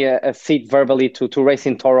offered me a seat verbally to race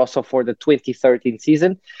in Toro Rosso for the 2013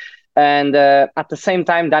 season. And at the same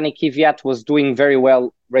time, Danny Kvyat was doing very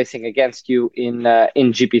well racing against you in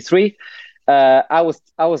GP3. I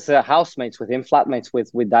was housemates with him, flatmates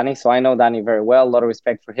with Danny. So I know Danny very well, a lot of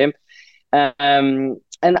respect for him.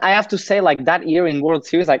 And I have to say, like, that year in World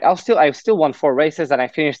Series, like I still won 4 races, and I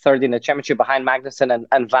finished third in the championship behind Magnussen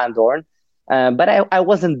and Van Dorn. But I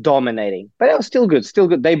wasn't dominating, but I was still good.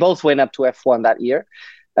 They both went up to F1 that year.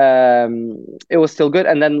 It was still good.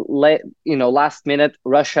 And then last minute,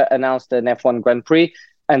 Russia announced an F1 Grand Prix,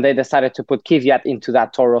 and they decided to put Kvyat into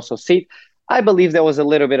that Toro Rosso seat. I believe there was a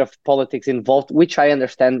little bit of politics involved, which I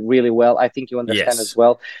understand really well. I think you understand as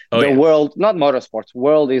well. World, not motorsports,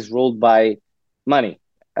 world is ruled by money.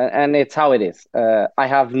 And it's how it is. I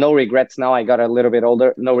have no regrets now. I got a little bit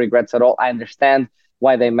older, no regrets at all. I understand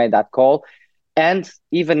why they made that call. And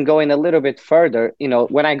even going a little bit further,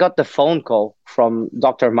 when I got the phone call from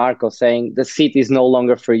Dr. Marco saying the seat is no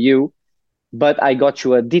longer for you, but I got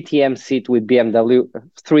you a DTM seat with BMW,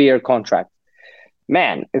 3-year contract.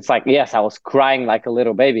 Man, it's like, yes, I was crying like a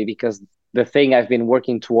little baby, because the thing I've been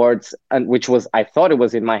working towards, and which was, I thought it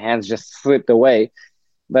was in my hands, just slipped away.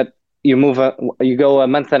 But you go a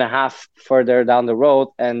month and a half further down the road,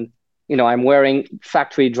 and I'm wearing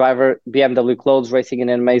factory driver BMW clothes, racing in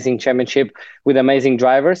an amazing championship with amazing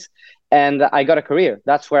drivers, and I got a career.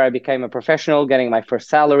 That's where I became a professional, getting my first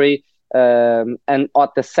salary, and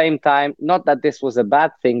at the same time, not that this was a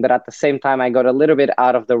bad thing, but at the same time, I got a little bit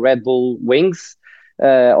out of the Red Bull wings,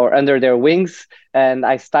 or under their wings, and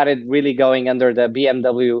I started really going under the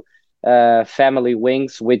BMW family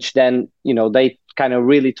wings, which then they kind of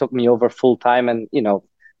really took me over full time, and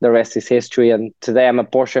the rest is history. And today I'm a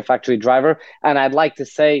Porsche factory driver, and I'd like to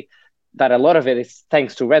say that a lot of it is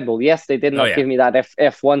thanks to Red Bull. Yes, they did not give me that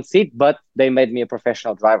F1 seat, but they made me a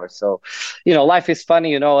professional driver. So life is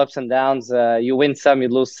funny, ups and downs. You win some, you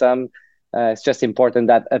lose some. It's just important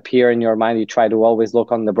that up here in your mind you try to always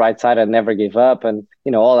look on the bright side and never give up, and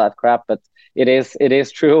all that crap. But it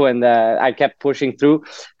is true, and I kept pushing through,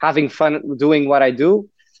 having fun doing what I do.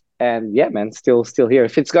 And yeah, man, still here.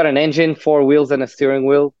 If it's got an engine, 4 wheels, and a steering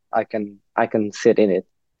wheel, I can sit in it.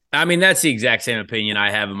 I mean, that's the exact same opinion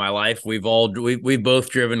I have in my life. We've both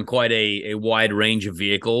driven quite a wide range of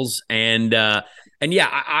vehicles, and yeah,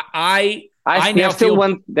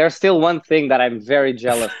 there's still one thing that I'm very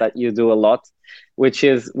jealous that you do a lot, which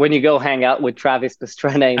is when you go hang out with Travis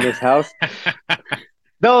Pastrana in his house.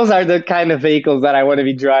 Those are the kind of vehicles that I want to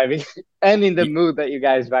be driving, and in the mood that you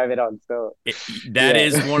guys drive it on. So that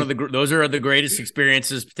is one of those are the greatest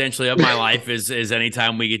experiences potentially of my life is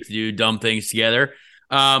anytime we get to do dumb things together.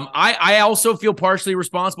 I also feel partially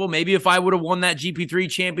responsible. Maybe if I would have won that GP3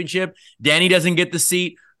 championship, Danny doesn't get the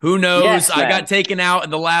seat. Who knows? Yes, I got taken out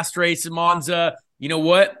in the last race in Monza. You know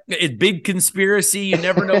what? It's big conspiracy. You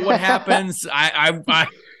never know what happens.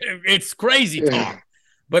 It's crazy talk.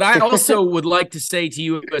 But I also would like to say to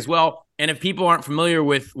you as well, and if people aren't familiar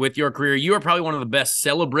with your career, you are probably one of the best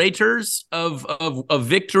celebrators of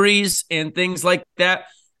victories and things like that.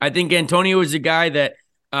 I think Antonio is a guy that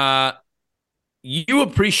you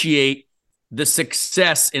appreciate the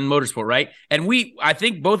success in motorsport, right? And I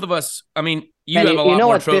think both of us, I mean, you have a lot you know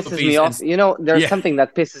more what trophies. pisses me off? There's something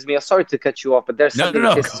that pisses me off. Sorry to cut you off, but there's something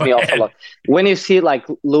that pisses me off a lot. When you see like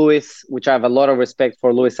Lewis, which I have a lot of respect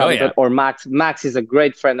for, Lewis Hamilton, or Max. Max is a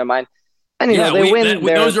great friend of mine. And they win.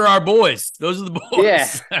 Those are our boys. Those are the boys.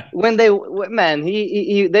 Yeah. When they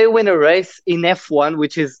win a race in F1,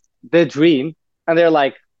 which is the dream, and they're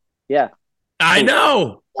like, yeah. I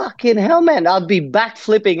know. Fucking hell, man. I'll be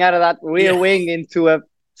backflipping out of that rear wing into a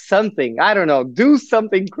something. I don't know. Do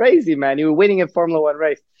something crazy, man. You're winning a Formula One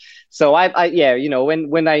race. So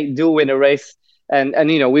when I do win a race, and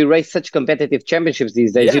we race such competitive championships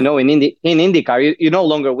these days, in IndyCar, you no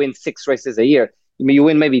longer win 6 races a year. I mean, you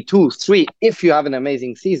win maybe 2, 3 if you have an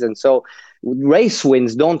amazing season. So race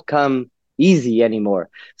wins don't come easy anymore.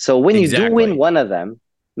 So when you do win one of them,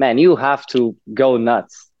 man, you have to go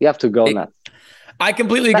nuts. You have to go nuts. I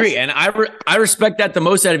completely agree. And I respect that the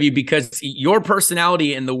most out of you, because your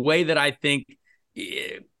personality and the way that I think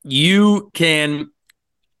you can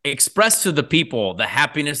express to the people the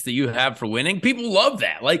happiness that you have for winning. People love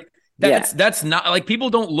that. Like that's not like,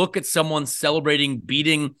 people don't look at someone celebrating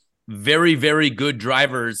beating very, very good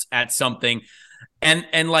drivers at something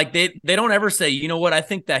and like they don't ever say, you know what, I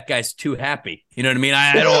think that guy's too happy. You know what I mean?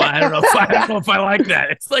 I don't know if I like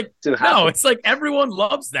that. It's like, no, it's like everyone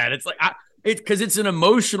loves that. It's like because it's an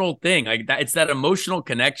emotional thing. Like that, it's that emotional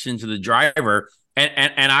connection to the driver,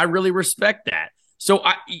 and I really respect that. So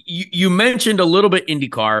you mentioned a little bit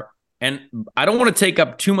IndyCar, and I don't want to take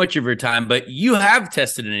up too much of your time, but you have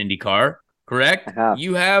tested an IndyCar, correct?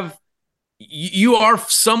 You are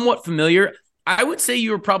somewhat familiar. I would say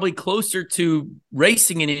you're probably closer to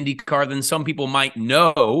racing in IndyCar than some people might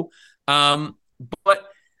know. But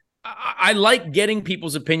I like getting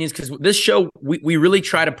people's opinions, because this show, we really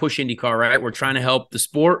try to push IndyCar, right? We're trying to help the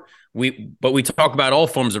sport. But we talk about all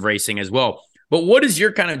forms of racing as well. But what is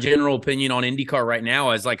your kind of general opinion on IndyCar right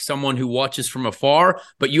now, as like someone who watches from afar?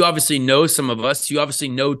 But you obviously know some of us. You obviously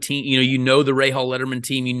know team. You know the Rahal Letterman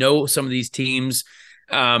team. You know some of these teams.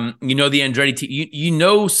 The Andretti team. You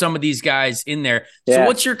know some of these guys in there. So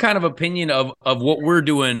what's your kind of opinion of what we're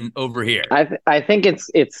doing over here? I think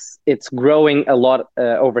it's growing a lot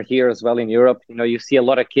over here as well in Europe. You see a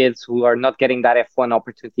lot of kids who are not getting that F1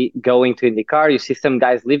 opportunity going to IndyCar. You see some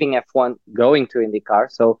guys leaving F1 going to IndyCar.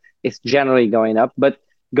 So it's generally going up. But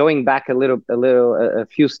going back a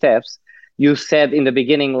few steps, you said in the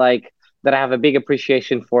beginning like that I have a big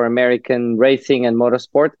appreciation for American racing and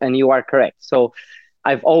motorsport, and you are correct. So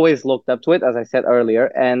I've always looked up to it, as I said earlier,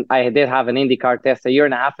 and I did have an IndyCar test 1.5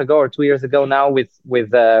 years ago or 2 years ago now with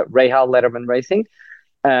Rahal Letterman Racing.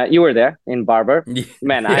 You were there in Barber.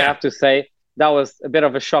 Man, I have to say that was a bit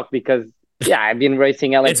of a shock because, I've been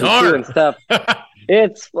racing LMP2 and stuff.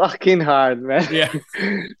 It's fucking hard, man. Yeah.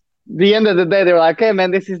 The end of the day, they were like, hey,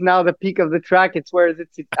 man, this is now the peak of the track. It's where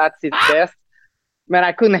it's at its best. Man,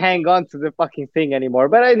 I couldn't hang on to the fucking thing anymore.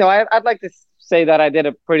 But I know I'd like to say that I did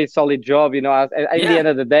a pretty solid job. At the end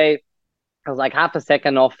of the day, I was like half a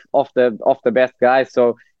second off the best guys,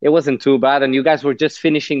 so it wasn't too bad. And you guys were just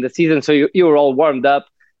finishing the season, so you were all warmed up,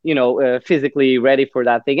 physically ready for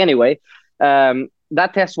that thing. Anyway,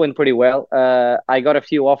 that test went pretty well. I got a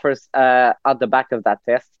few offers at the back of that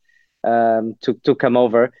test to come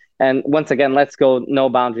over. And once again, let's go no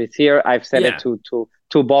boundaries here. I've said it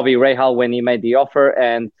to Bobby Rahal when he made the offer,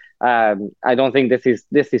 and I don't think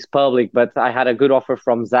this is public, but I had a good offer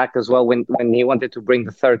from Zach as well when he wanted to bring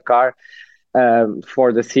the third car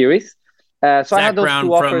for the series. So Zach I had those Brown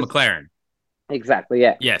two offers. from McLaren. Exactly,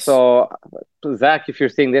 yeah. Yes. So Zach, if you're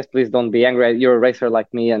seeing this, please don't be angry. You're a racer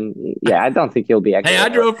like me, and I don't think you'll be angry. Hey, I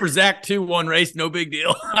drove for Zach too, one race, no big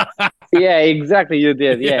deal. Yeah, exactly. You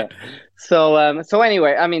did, yeah. So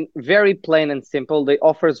anyway, I mean, very plain and simple. The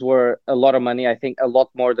offers were a lot of money. I think a lot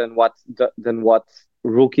more than what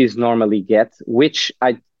rookies normally get, which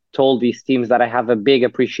I told these teams that I have a big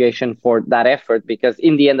appreciation for that effort, because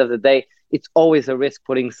in the end of the day, it's always a risk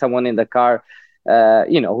putting someone in the car,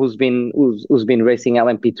 who's been racing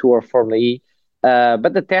LMP2 or Formula E.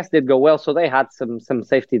 But the test did go well, so they had some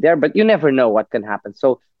safety there. But you never know what can happen.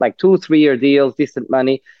 So like 2-3 year deals, decent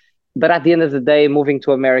money. But at the end of the day, moving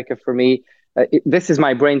to America for me, this is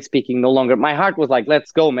my brain speaking no longer. My heart was like,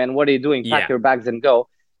 let's go, man. What are you doing? Pack your bags and go.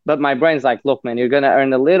 But my brain's like, look, man, you're going to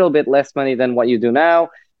earn a little bit less money than what you do now,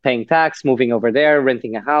 paying tax, moving over there,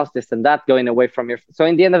 renting a house, this and that, going away from your... So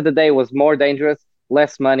in the end of the day, it was more dangerous,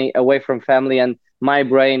 less money, away from family. And my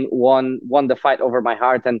brain won the fight over my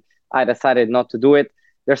heart, and I decided not to do it.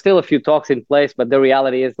 There's still a few talks in place, but the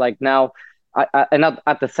reality is like now... and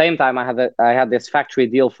at the same time, I had this factory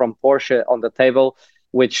deal from Porsche on the table.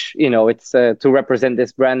 which, it's to represent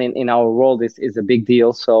this brand in our world is a big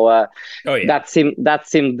deal. So that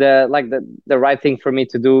seemed like the right thing for me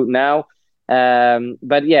to do now.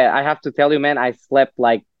 But yeah, I have to tell you, man, I slept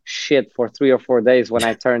like shit for 3 or 4 days when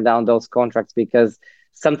I turned down those contracts, because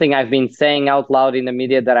something I've been saying out loud in the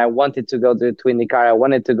media that I wanted to go to IndyCar. I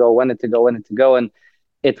wanted to go, and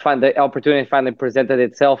the opportunity finally presented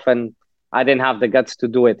itself, and I didn't have the guts to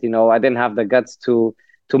do it. I didn't have the guts to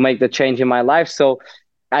make the change in my life. So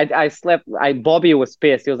I slept. Bobby was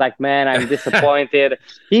pissed. He was like, "Man, I'm disappointed."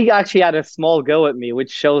 He actually had a small go at me,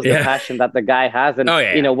 which shows the passion that the guy has, and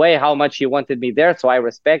in a way, how much he wanted me there. So I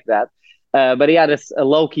respect that. But he had a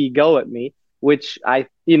low key go at me, which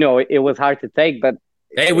it was hard to take. But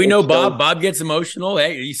hey, we know Bob. Bob gets emotional.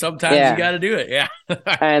 Hey, sometimes you got to do it. Yeah.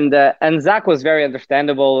 and Zach was very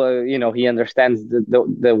understandable. He understands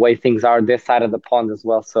the way things are this side of the pond as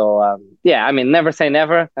well. So never say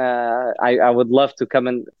never. I would love to come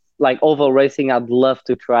and like oval racing. I'd love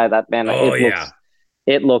to try that, man.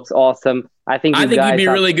 It looks awesome. I think you'd be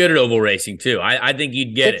really good at oval racing too. I think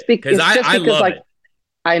you'd get it because I love it.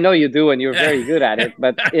 I know you do, and you're very good at it,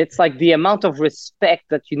 but it's like the amount of respect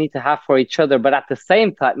that you need to have for each other. But at the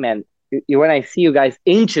same time, man, when I see you guys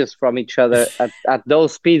inches from each other at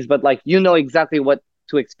those speeds, but like, exactly what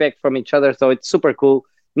to expect from each other. So it's super cool.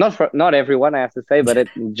 Not everyone, I have to say, but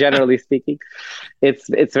generally speaking,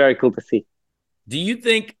 it's very cool to see. Do you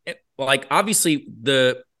think, like, obviously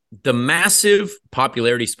the massive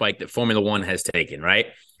popularity spike that Formula One has taken, right?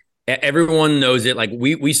 Everyone knows it. Like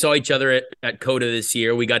we saw each other at Coda this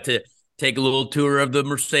year. We got to take a little tour of the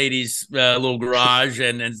Mercedes little garage,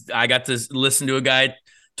 and I got to listen to a guy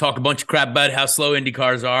talk a bunch of crap about how slow Indy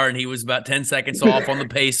cars are, and he was about 10 seconds off on the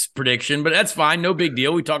pace prediction, but that's fine. No big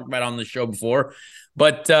deal. We talked about it on the show before.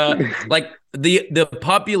 But like the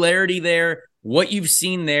popularity there, what you've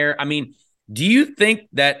seen there, I mean, do you think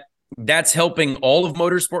that that's helping all of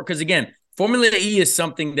motorsport? Because again, Formula E is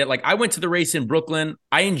something that, like, I went to the race in Brooklyn.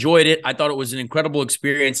 I enjoyed it. I thought it was an incredible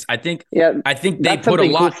experience. I think they put a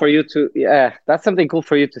lot cool for you to. Yeah, that's something cool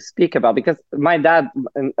for you to speak about, because my dad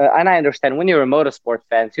and I understand when you're a motorsport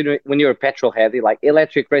fan, when you're a petrol heavy, like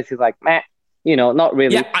electric race is like, meh, not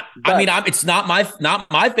really. Yeah, I mean, it's not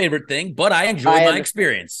my favorite thing, but I enjoyed my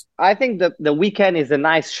experience. I think the weekend is a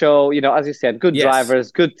nice show. As you said, good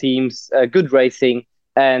drivers, good teams, good racing,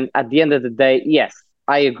 and at the end of the day, yes.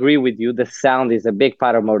 I agree with you. The sound is a big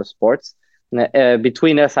part of motorsports.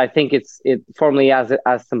 Between us, I think Formula E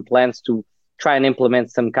has some plans to try and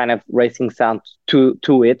implement some kind of racing sound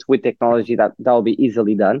to it with technology that will be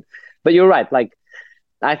easily done. But you're right. Like,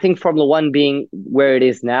 I think Formula One being where it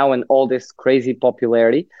is now and all this crazy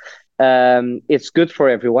popularity, it's good for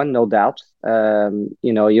everyone, no doubt.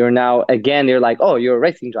 You're now, again, you're like, oh, you're a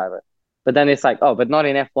racing driver. But then it's like, oh, but not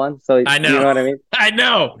in F1. So I know. You know what I mean? I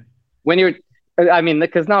know.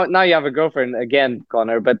 Because now you have a girlfriend again,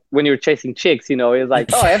 Connor. But when you're chasing chicks, it's like,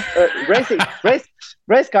 oh,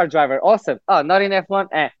 race car driver, awesome. Oh, not in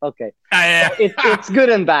F1, okay. It's good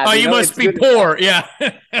and bad. Oh, you must be poor, yeah.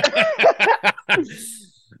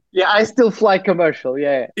 Yeah, I still fly commercial.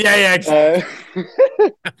 Yeah. We're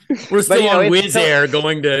still on Wizz Air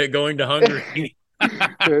going to Hungary.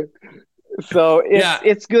 So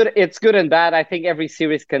it's good. It's good and bad. I think every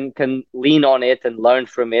series can lean on it and learn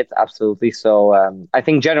from it. Absolutely. So I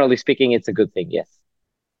think generally speaking, it's a good thing. Yes.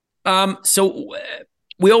 So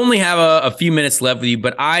we only have a few minutes left with you,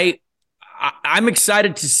 but I'm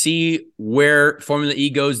excited to see where Formula E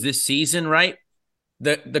goes this season. Right,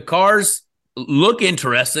 the cars look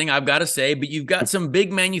interesting, I've got to say, but you've got some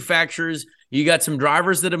big manufacturers. You got some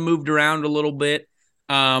drivers that have moved around a little bit.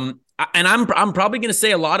 And I'm probably going to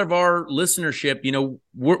say a lot of our listenership,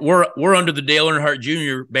 we're under the Dale Earnhardt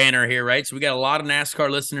Jr. banner here, right? So we got a lot of NASCAR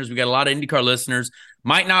listeners, we got a lot of IndyCar listeners.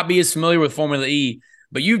 Might not be as familiar with Formula E,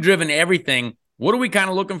 but you've driven everything. What are we kind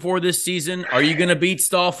of looking for this season? Are you going to beat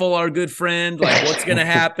Stoffel, our good friend? Like, what's going to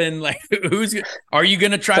happen? Like, are you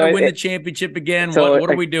going to try to win the championship again? What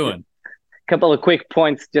are we doing? Couple of quick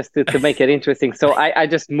points just to make it interesting. So I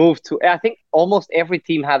just moved to, I think almost every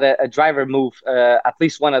team had a driver move, at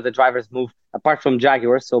least one of the drivers move, apart from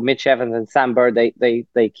Jaguar. So Mitch Evans and Sam Bird,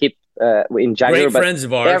 they keep in Jaguar. Great friends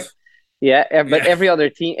of ours. But every other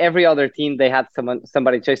team, they had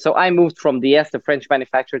somebody chase. So I moved from DS, the French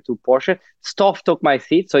manufacturer, to Porsche. Stoff took my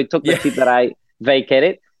seat, so he took the seat that I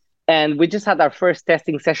vacated. And we just had our first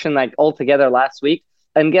testing session like all together last week.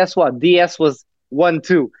 And guess what? DS was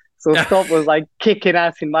 1-2. So Stoff was like kicking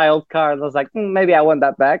ass in my old car, and I was like, maybe I want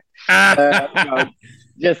that back.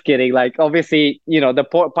 Just kidding. Like, obviously, the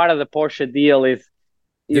part of the Porsche deal is,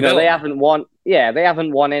 they haven't won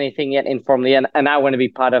anything yet in Formula E, and I want to be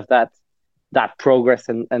part of that that progress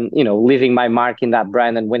and leaving my mark in that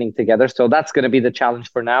brand and winning together. So that's going to be the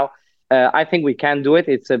challenge for now. I think we can do it.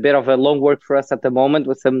 It's a bit of a long work for us at the moment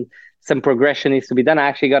with some progression needs to be done. I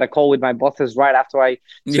actually got a call with my bosses right after I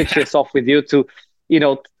switched this off with you to,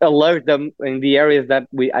 alert them in the areas that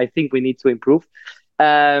I think we need to improve.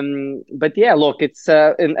 But yeah, look, it's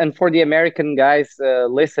and for the American guys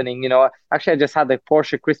listening, actually I just had the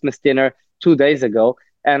Porsche Christmas dinner 2 days ago,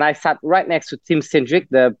 and I sat right next to Tim Cindric,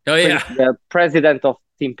 the president of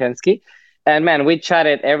Team Penske, and man, we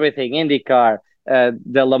chatted everything, IndyCar,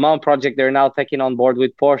 the Le Mans project they're now taking on board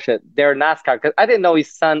with Porsche, their NASCAR, because I didn't know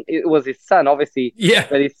it was his son, obviously,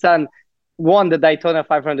 but his son won the Daytona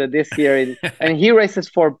 500 this year, and he races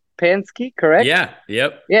for Penske, correct? Yeah,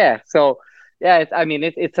 yep. Yeah, so yeah,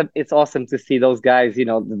 it's awesome to see those guys,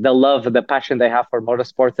 the love, the passion they have for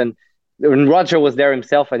motorsports, and Roger was there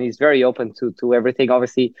himself, and he's very open to everything.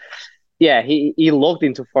 Obviously, yeah, he looked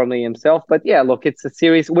into Formula E himself, but yeah, look, it's a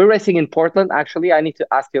series. We're racing in Portland, actually. I need to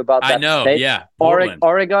ask you about that. I know, state. yeah, Portland.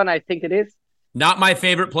 Oregon, I think it is. Not my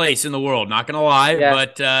favorite place in the world, not going to lie,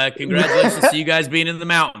 but congratulations to you guys being in the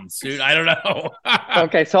mountains, dude. I don't know.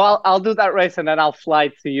 Okay, so I'll do that race, and then I'll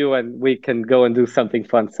fly to you, and we can go and do something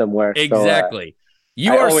fun somewhere. Exactly. So,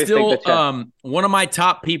 you are still one of my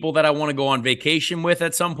top people that I want to go on vacation with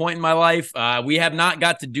at some point in my life. We have not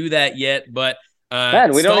got to do that yet, but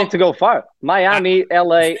man, we don't need to go far. Miami,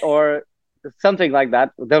 LA, or something like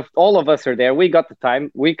that. All of us are there. We got the time.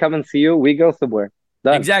 We come and see you. We go somewhere.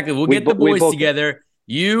 Done. Exactly. We'll get the boys together.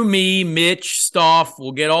 You, me, Mitch, Stoff.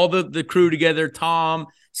 We'll get all the crew together. Tom.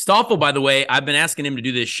 Stoffel, by the way, I've been asking him to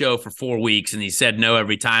do this show for 4 weeks, and he said no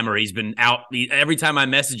every time, or he's been out. Every time I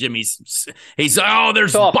message him, he's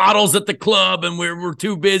there's bottles at the club, and we're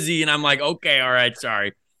too busy. And I'm like, okay, all right,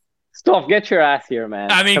 sorry. Stoff, get your ass here, man.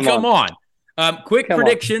 I mean, come on. Quick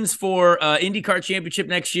predictions for IndyCar Championship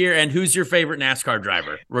next year, and who's your favorite NASCAR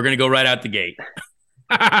driver? We're going to go right out the gate.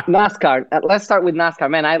 NASCAR. Let's start with NASCAR,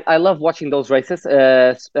 man. I love watching those races.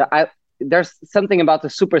 There's something about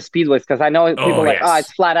the super speedways, because I know people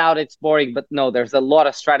it's flat out, it's boring, but no, there's a lot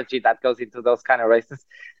of strategy that goes into those kind of races,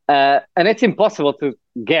 and it's impossible to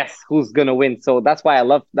guess who's gonna win. So that's what I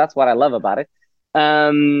love about it.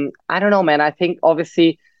 I don't know, man. I think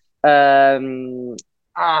obviously, what's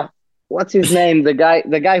his name? The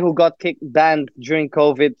guy who got banned during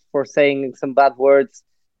COVID for saying some bad words.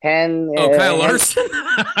 Kyle Larson?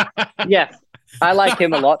 Yes, I like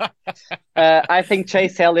him a lot. I think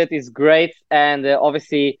Chase Elliott is great, and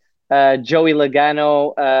obviously Joey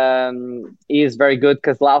Logano is very good.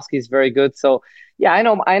 Kozlowski is very good. So yeah, I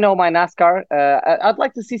know my NASCAR. I'd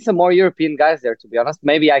like to see some more European guys there, to be honest.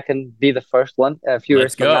 Maybe I can be the first one a few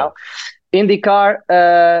years from now.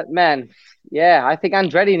 IndyCar, man, yeah, I think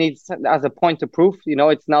Andretti needs as a point of proof.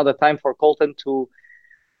 It's now the time for Colton to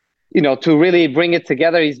really bring it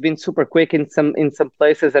together. He's been super quick in some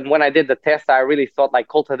places. And when I did the test, I really thought like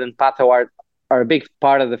Colton and Pato are a big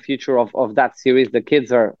part of the future of that series. The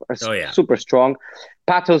kids are super strong.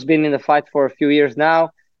 Pato's been in the fight for a few years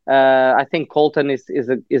now. I think Colton is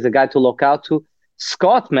a guy to look out to.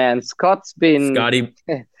 Scott, man, Scotty.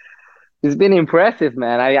 He's been impressive,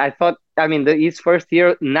 man. I thought, his first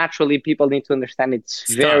year, naturally, people need to understand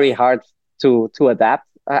it's very hard to adapt.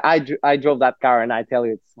 I drove that car, and I tell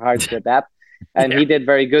you, it's hard to adapt. And he did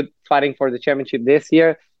very good fighting for the championship this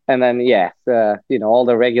year. And then, all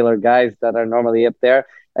the regular guys that are normally up there.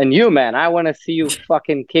 And you, man, I want to see you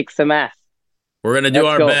fucking kick some ass. We're gonna do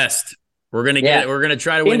our best. We're gonna get it. We're gonna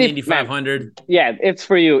try to win Indy 500. Man, yeah, it's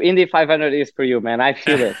for you. Indy 500 is for you, man. I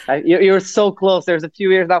feel it. You're so close. There's a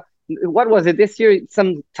few years now. What was it this year?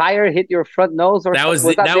 Some tire hit your front nose, or that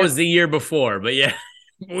was the year before. But yeah.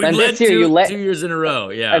 We led 2 years in a row,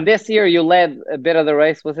 yeah. And this year you led a bit of the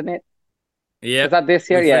race, wasn't it? Yeah. Was that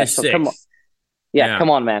this year? Yeah. So come on. Yeah,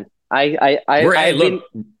 come on, man.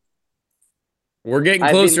 We're getting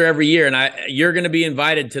closer every year, and you're going to be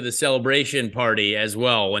invited to the celebration party as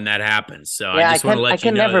well when that happens. So I just want to let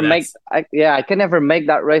you know. I can never make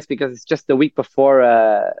that race because it's just the week before.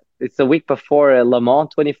 It's the week before Le Mans,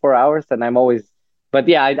 24 hours, and I'm always. But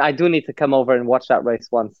yeah, I do need to come over and watch that race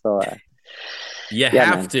once. So. You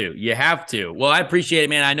have to. Well, I appreciate it,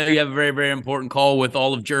 man. I know you have a very, very important call with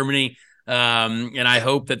all of Germany, and I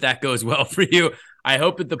hope that goes well for you. I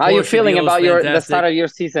hope that the Porsche. How are you feeling about the start of your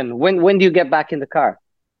season? When do you get back in the car?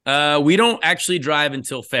 We don't actually drive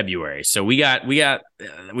until February, so we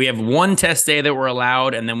have one test day that we're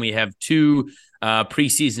allowed, and then we have 2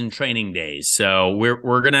 preseason training days. So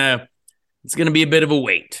it's gonna be a bit of a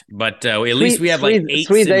wait, but at least we have like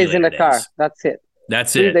 3 days in the car. That's it.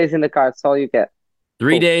 3 days in the car. That's all you get.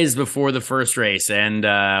 3 days before the first race, and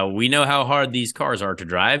we know how hard these cars are to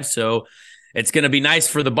drive. So it's going to be nice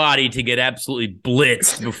for the body to get absolutely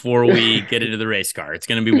blitzed before we get into the race car. It's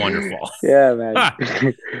going to be wonderful. Yeah, man.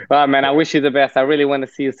 Well, man, I wish you the best. I really want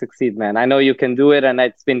to see you succeed, man. I know you can do it, and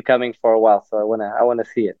it's been coming for a while, so I wanna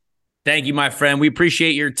see it. Thank you, my friend. We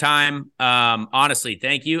appreciate your time. Honestly,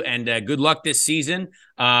 thank you, and good luck this season.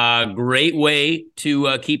 Great way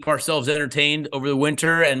to keep ourselves entertained over the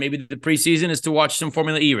winter, and maybe the preseason is to watch some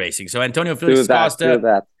Formula E racing. So, Antonio Felix Costa, do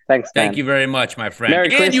that. Thanks, man. Thank you very much, my friend. Merry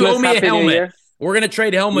and Christmas, you owe me Happy a New helmet. Year. We're gonna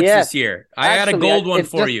trade helmets this year. I got a gold one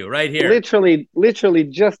for you right here. Literally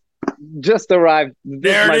just arrived. This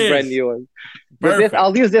there is my it is. brand new one. But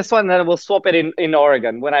I'll use this one, and then we'll swap it in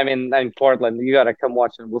Oregon when I'm in Portland. You gotta come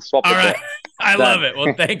watch it. We'll swap it. All right. There. I love it.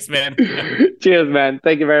 Well, thanks, man. Cheers, man.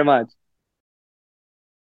 Thank you very much.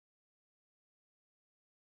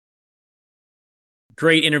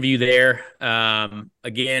 Great interview there.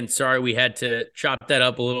 Again, sorry we had to chop that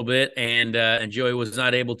up a little bit, and Joey was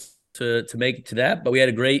not able to make it to that, but we had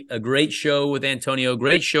a great show with Antonio.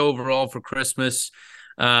 Great show overall for Christmas.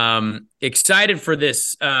 Excited for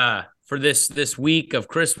this week of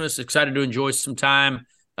Christmas. Excited to enjoy some time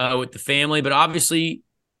with the family, but obviously,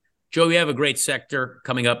 Joey, we have a great sector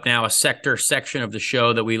coming up now, a section of the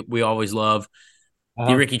show that we always love.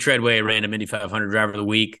 The Ricky Treadway Random Indy 500 Driver of the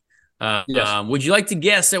Week. Yes. Would you like to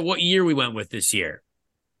guess at what year we went with this year?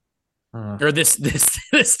 Or this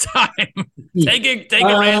time? Take a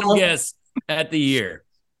random guess at the year.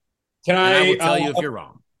 Can I will tell you if you're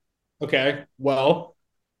wrong. Okay. Well,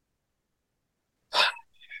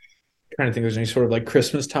 trying to think if there's any sort of like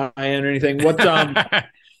Christmas tie-in or anything. What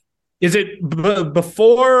is it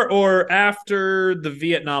before or after the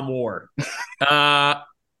Vietnam War?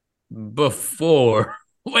 Before.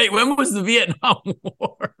 Wait, when was the Vietnam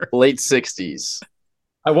War? Late 60s.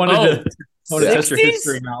 I wanted to test your 60s?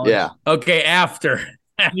 history knowledge. Yeah. Okay, after.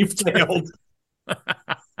 You failed. I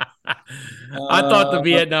thought the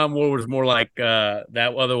Vietnam War was more like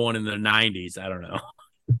that other one in the 90s. I don't know.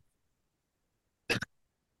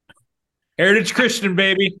 Heritage Christian,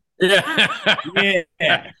 baby. Yeah.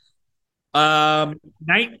 Yeah.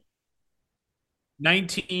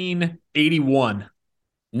 1981.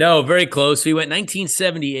 No, very close. We went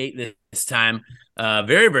 1978 this time.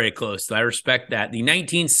 Very, very close. So I respect that. The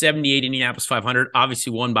 1978 Indianapolis 500,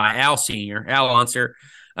 obviously won by Al Sr., Al Unser.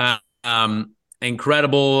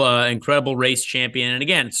 Incredible race champion. And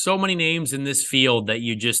again, so many names in this field that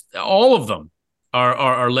all of them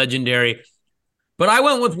are legendary. But I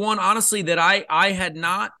went with one, honestly, that I had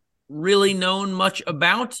not really known much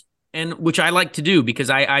about, and which I like to do because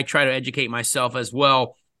I try to educate myself as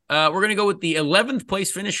well. We're going to go with the 11th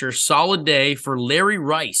place finisher, solid day for Larry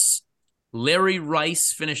Rice. Larry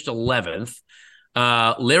Rice finished 11th.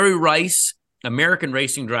 Larry Rice, American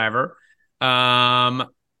racing driver.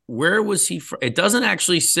 Where was he from? It doesn't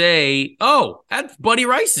actually say. Oh, that's Buddy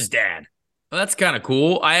Rice's dad. Well, that's kind of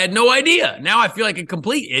cool. I had no idea. Now I feel like a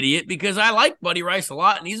complete idiot because I like Buddy Rice a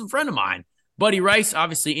lot, and he's a friend of mine. Buddy Rice,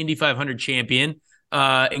 obviously Indy 500 champion,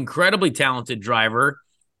 incredibly talented driver.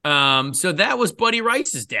 So that was Buddy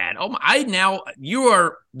Rice's dad. Oh,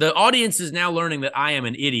 the audience is now learning that I am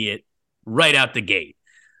an idiot right out the gate.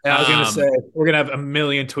 I was going to say, we're going to have a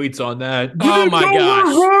million tweets on that. Oh my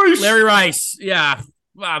gosh. Larry Rice. Yeah,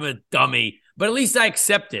 I'm a dummy, but at least I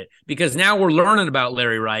accept it because now we're learning about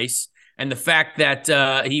Larry Rice and the fact that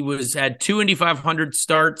he had 2 Indy 500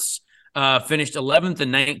 starts, finished 11th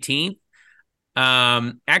and 19th.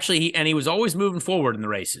 Actually, he was always moving forward in the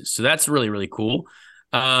races. So that's really, really cool.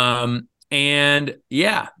 And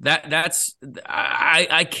yeah,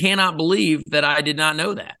 I cannot believe that I did not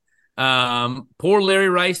know that. Poor Larry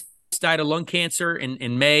Rice died of lung cancer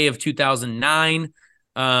in May of 2009.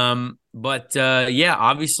 But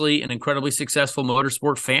obviously an incredibly successful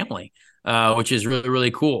motorsport family, which is really,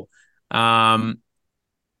 really cool. Hey,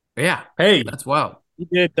 that's wild. You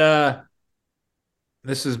did,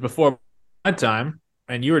 this is before my time,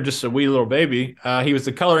 and you were just a wee little baby. He was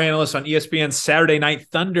the color analyst on ESPN's Saturday Night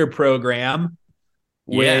Thunder program,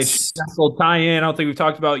 which that's a little tie-in I don't think we've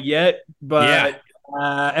talked about yet, but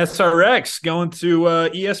SRX going to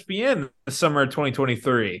ESPN this summer of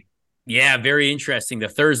 2023. Yeah, very interesting. The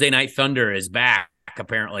Thursday Night Thunder is back.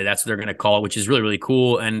 Apparently, that's what they're going to call it, which is really, really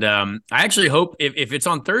cool. And I actually hope if it's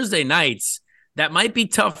on Thursday nights, that might be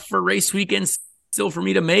tough for race weekends still for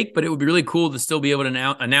me to make, but it would be really cool to still be able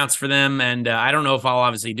to announce for them. And I don't know if I'll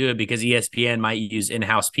obviously do it because ESPN might use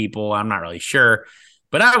in-house people. I'm not really sure.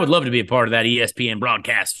 But I would love to be a part of that ESPN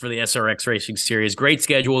broadcast for the SRX Racing Series. Great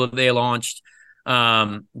schedule that they launched.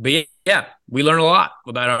 But yeah, we learned a lot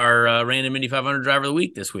about our random Indy 500 Driver of the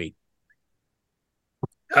Week this week.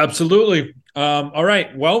 Absolutely. All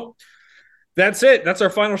right. Well, That's it. That's our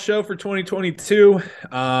final show for 2022.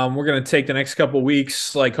 We're going to take the next couple of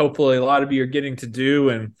weeks, like hopefully a lot of you are getting to do,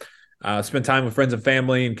 and spend time with friends and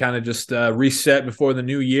family and kind of just reset before the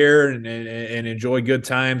new year and enjoy good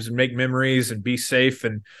times and make memories and be safe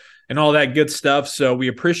and all that good stuff. So we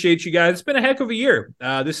appreciate you guys. It's been a heck of a year.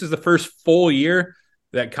 This is the first full year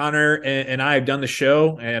that Connor and I have done the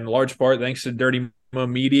show, and in large part thanks to Dirty Mo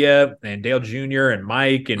Media and Dale Jr. and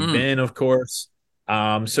Mike and Ben, of course.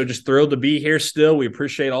 So just thrilled to be here still. We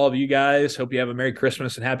appreciate all of you guys. Hope you have a Merry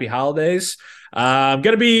Christmas and Happy Holidays. Going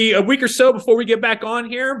to be a week or so before we get back on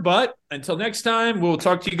here, but until next time, we'll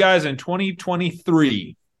talk to you guys in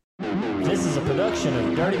 2023. This is a production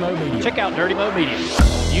of Dirty Mo Media. Check out Dirty Mo Media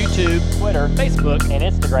on YouTube, Twitter, Facebook, and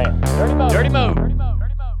Instagram. Dirty Mo.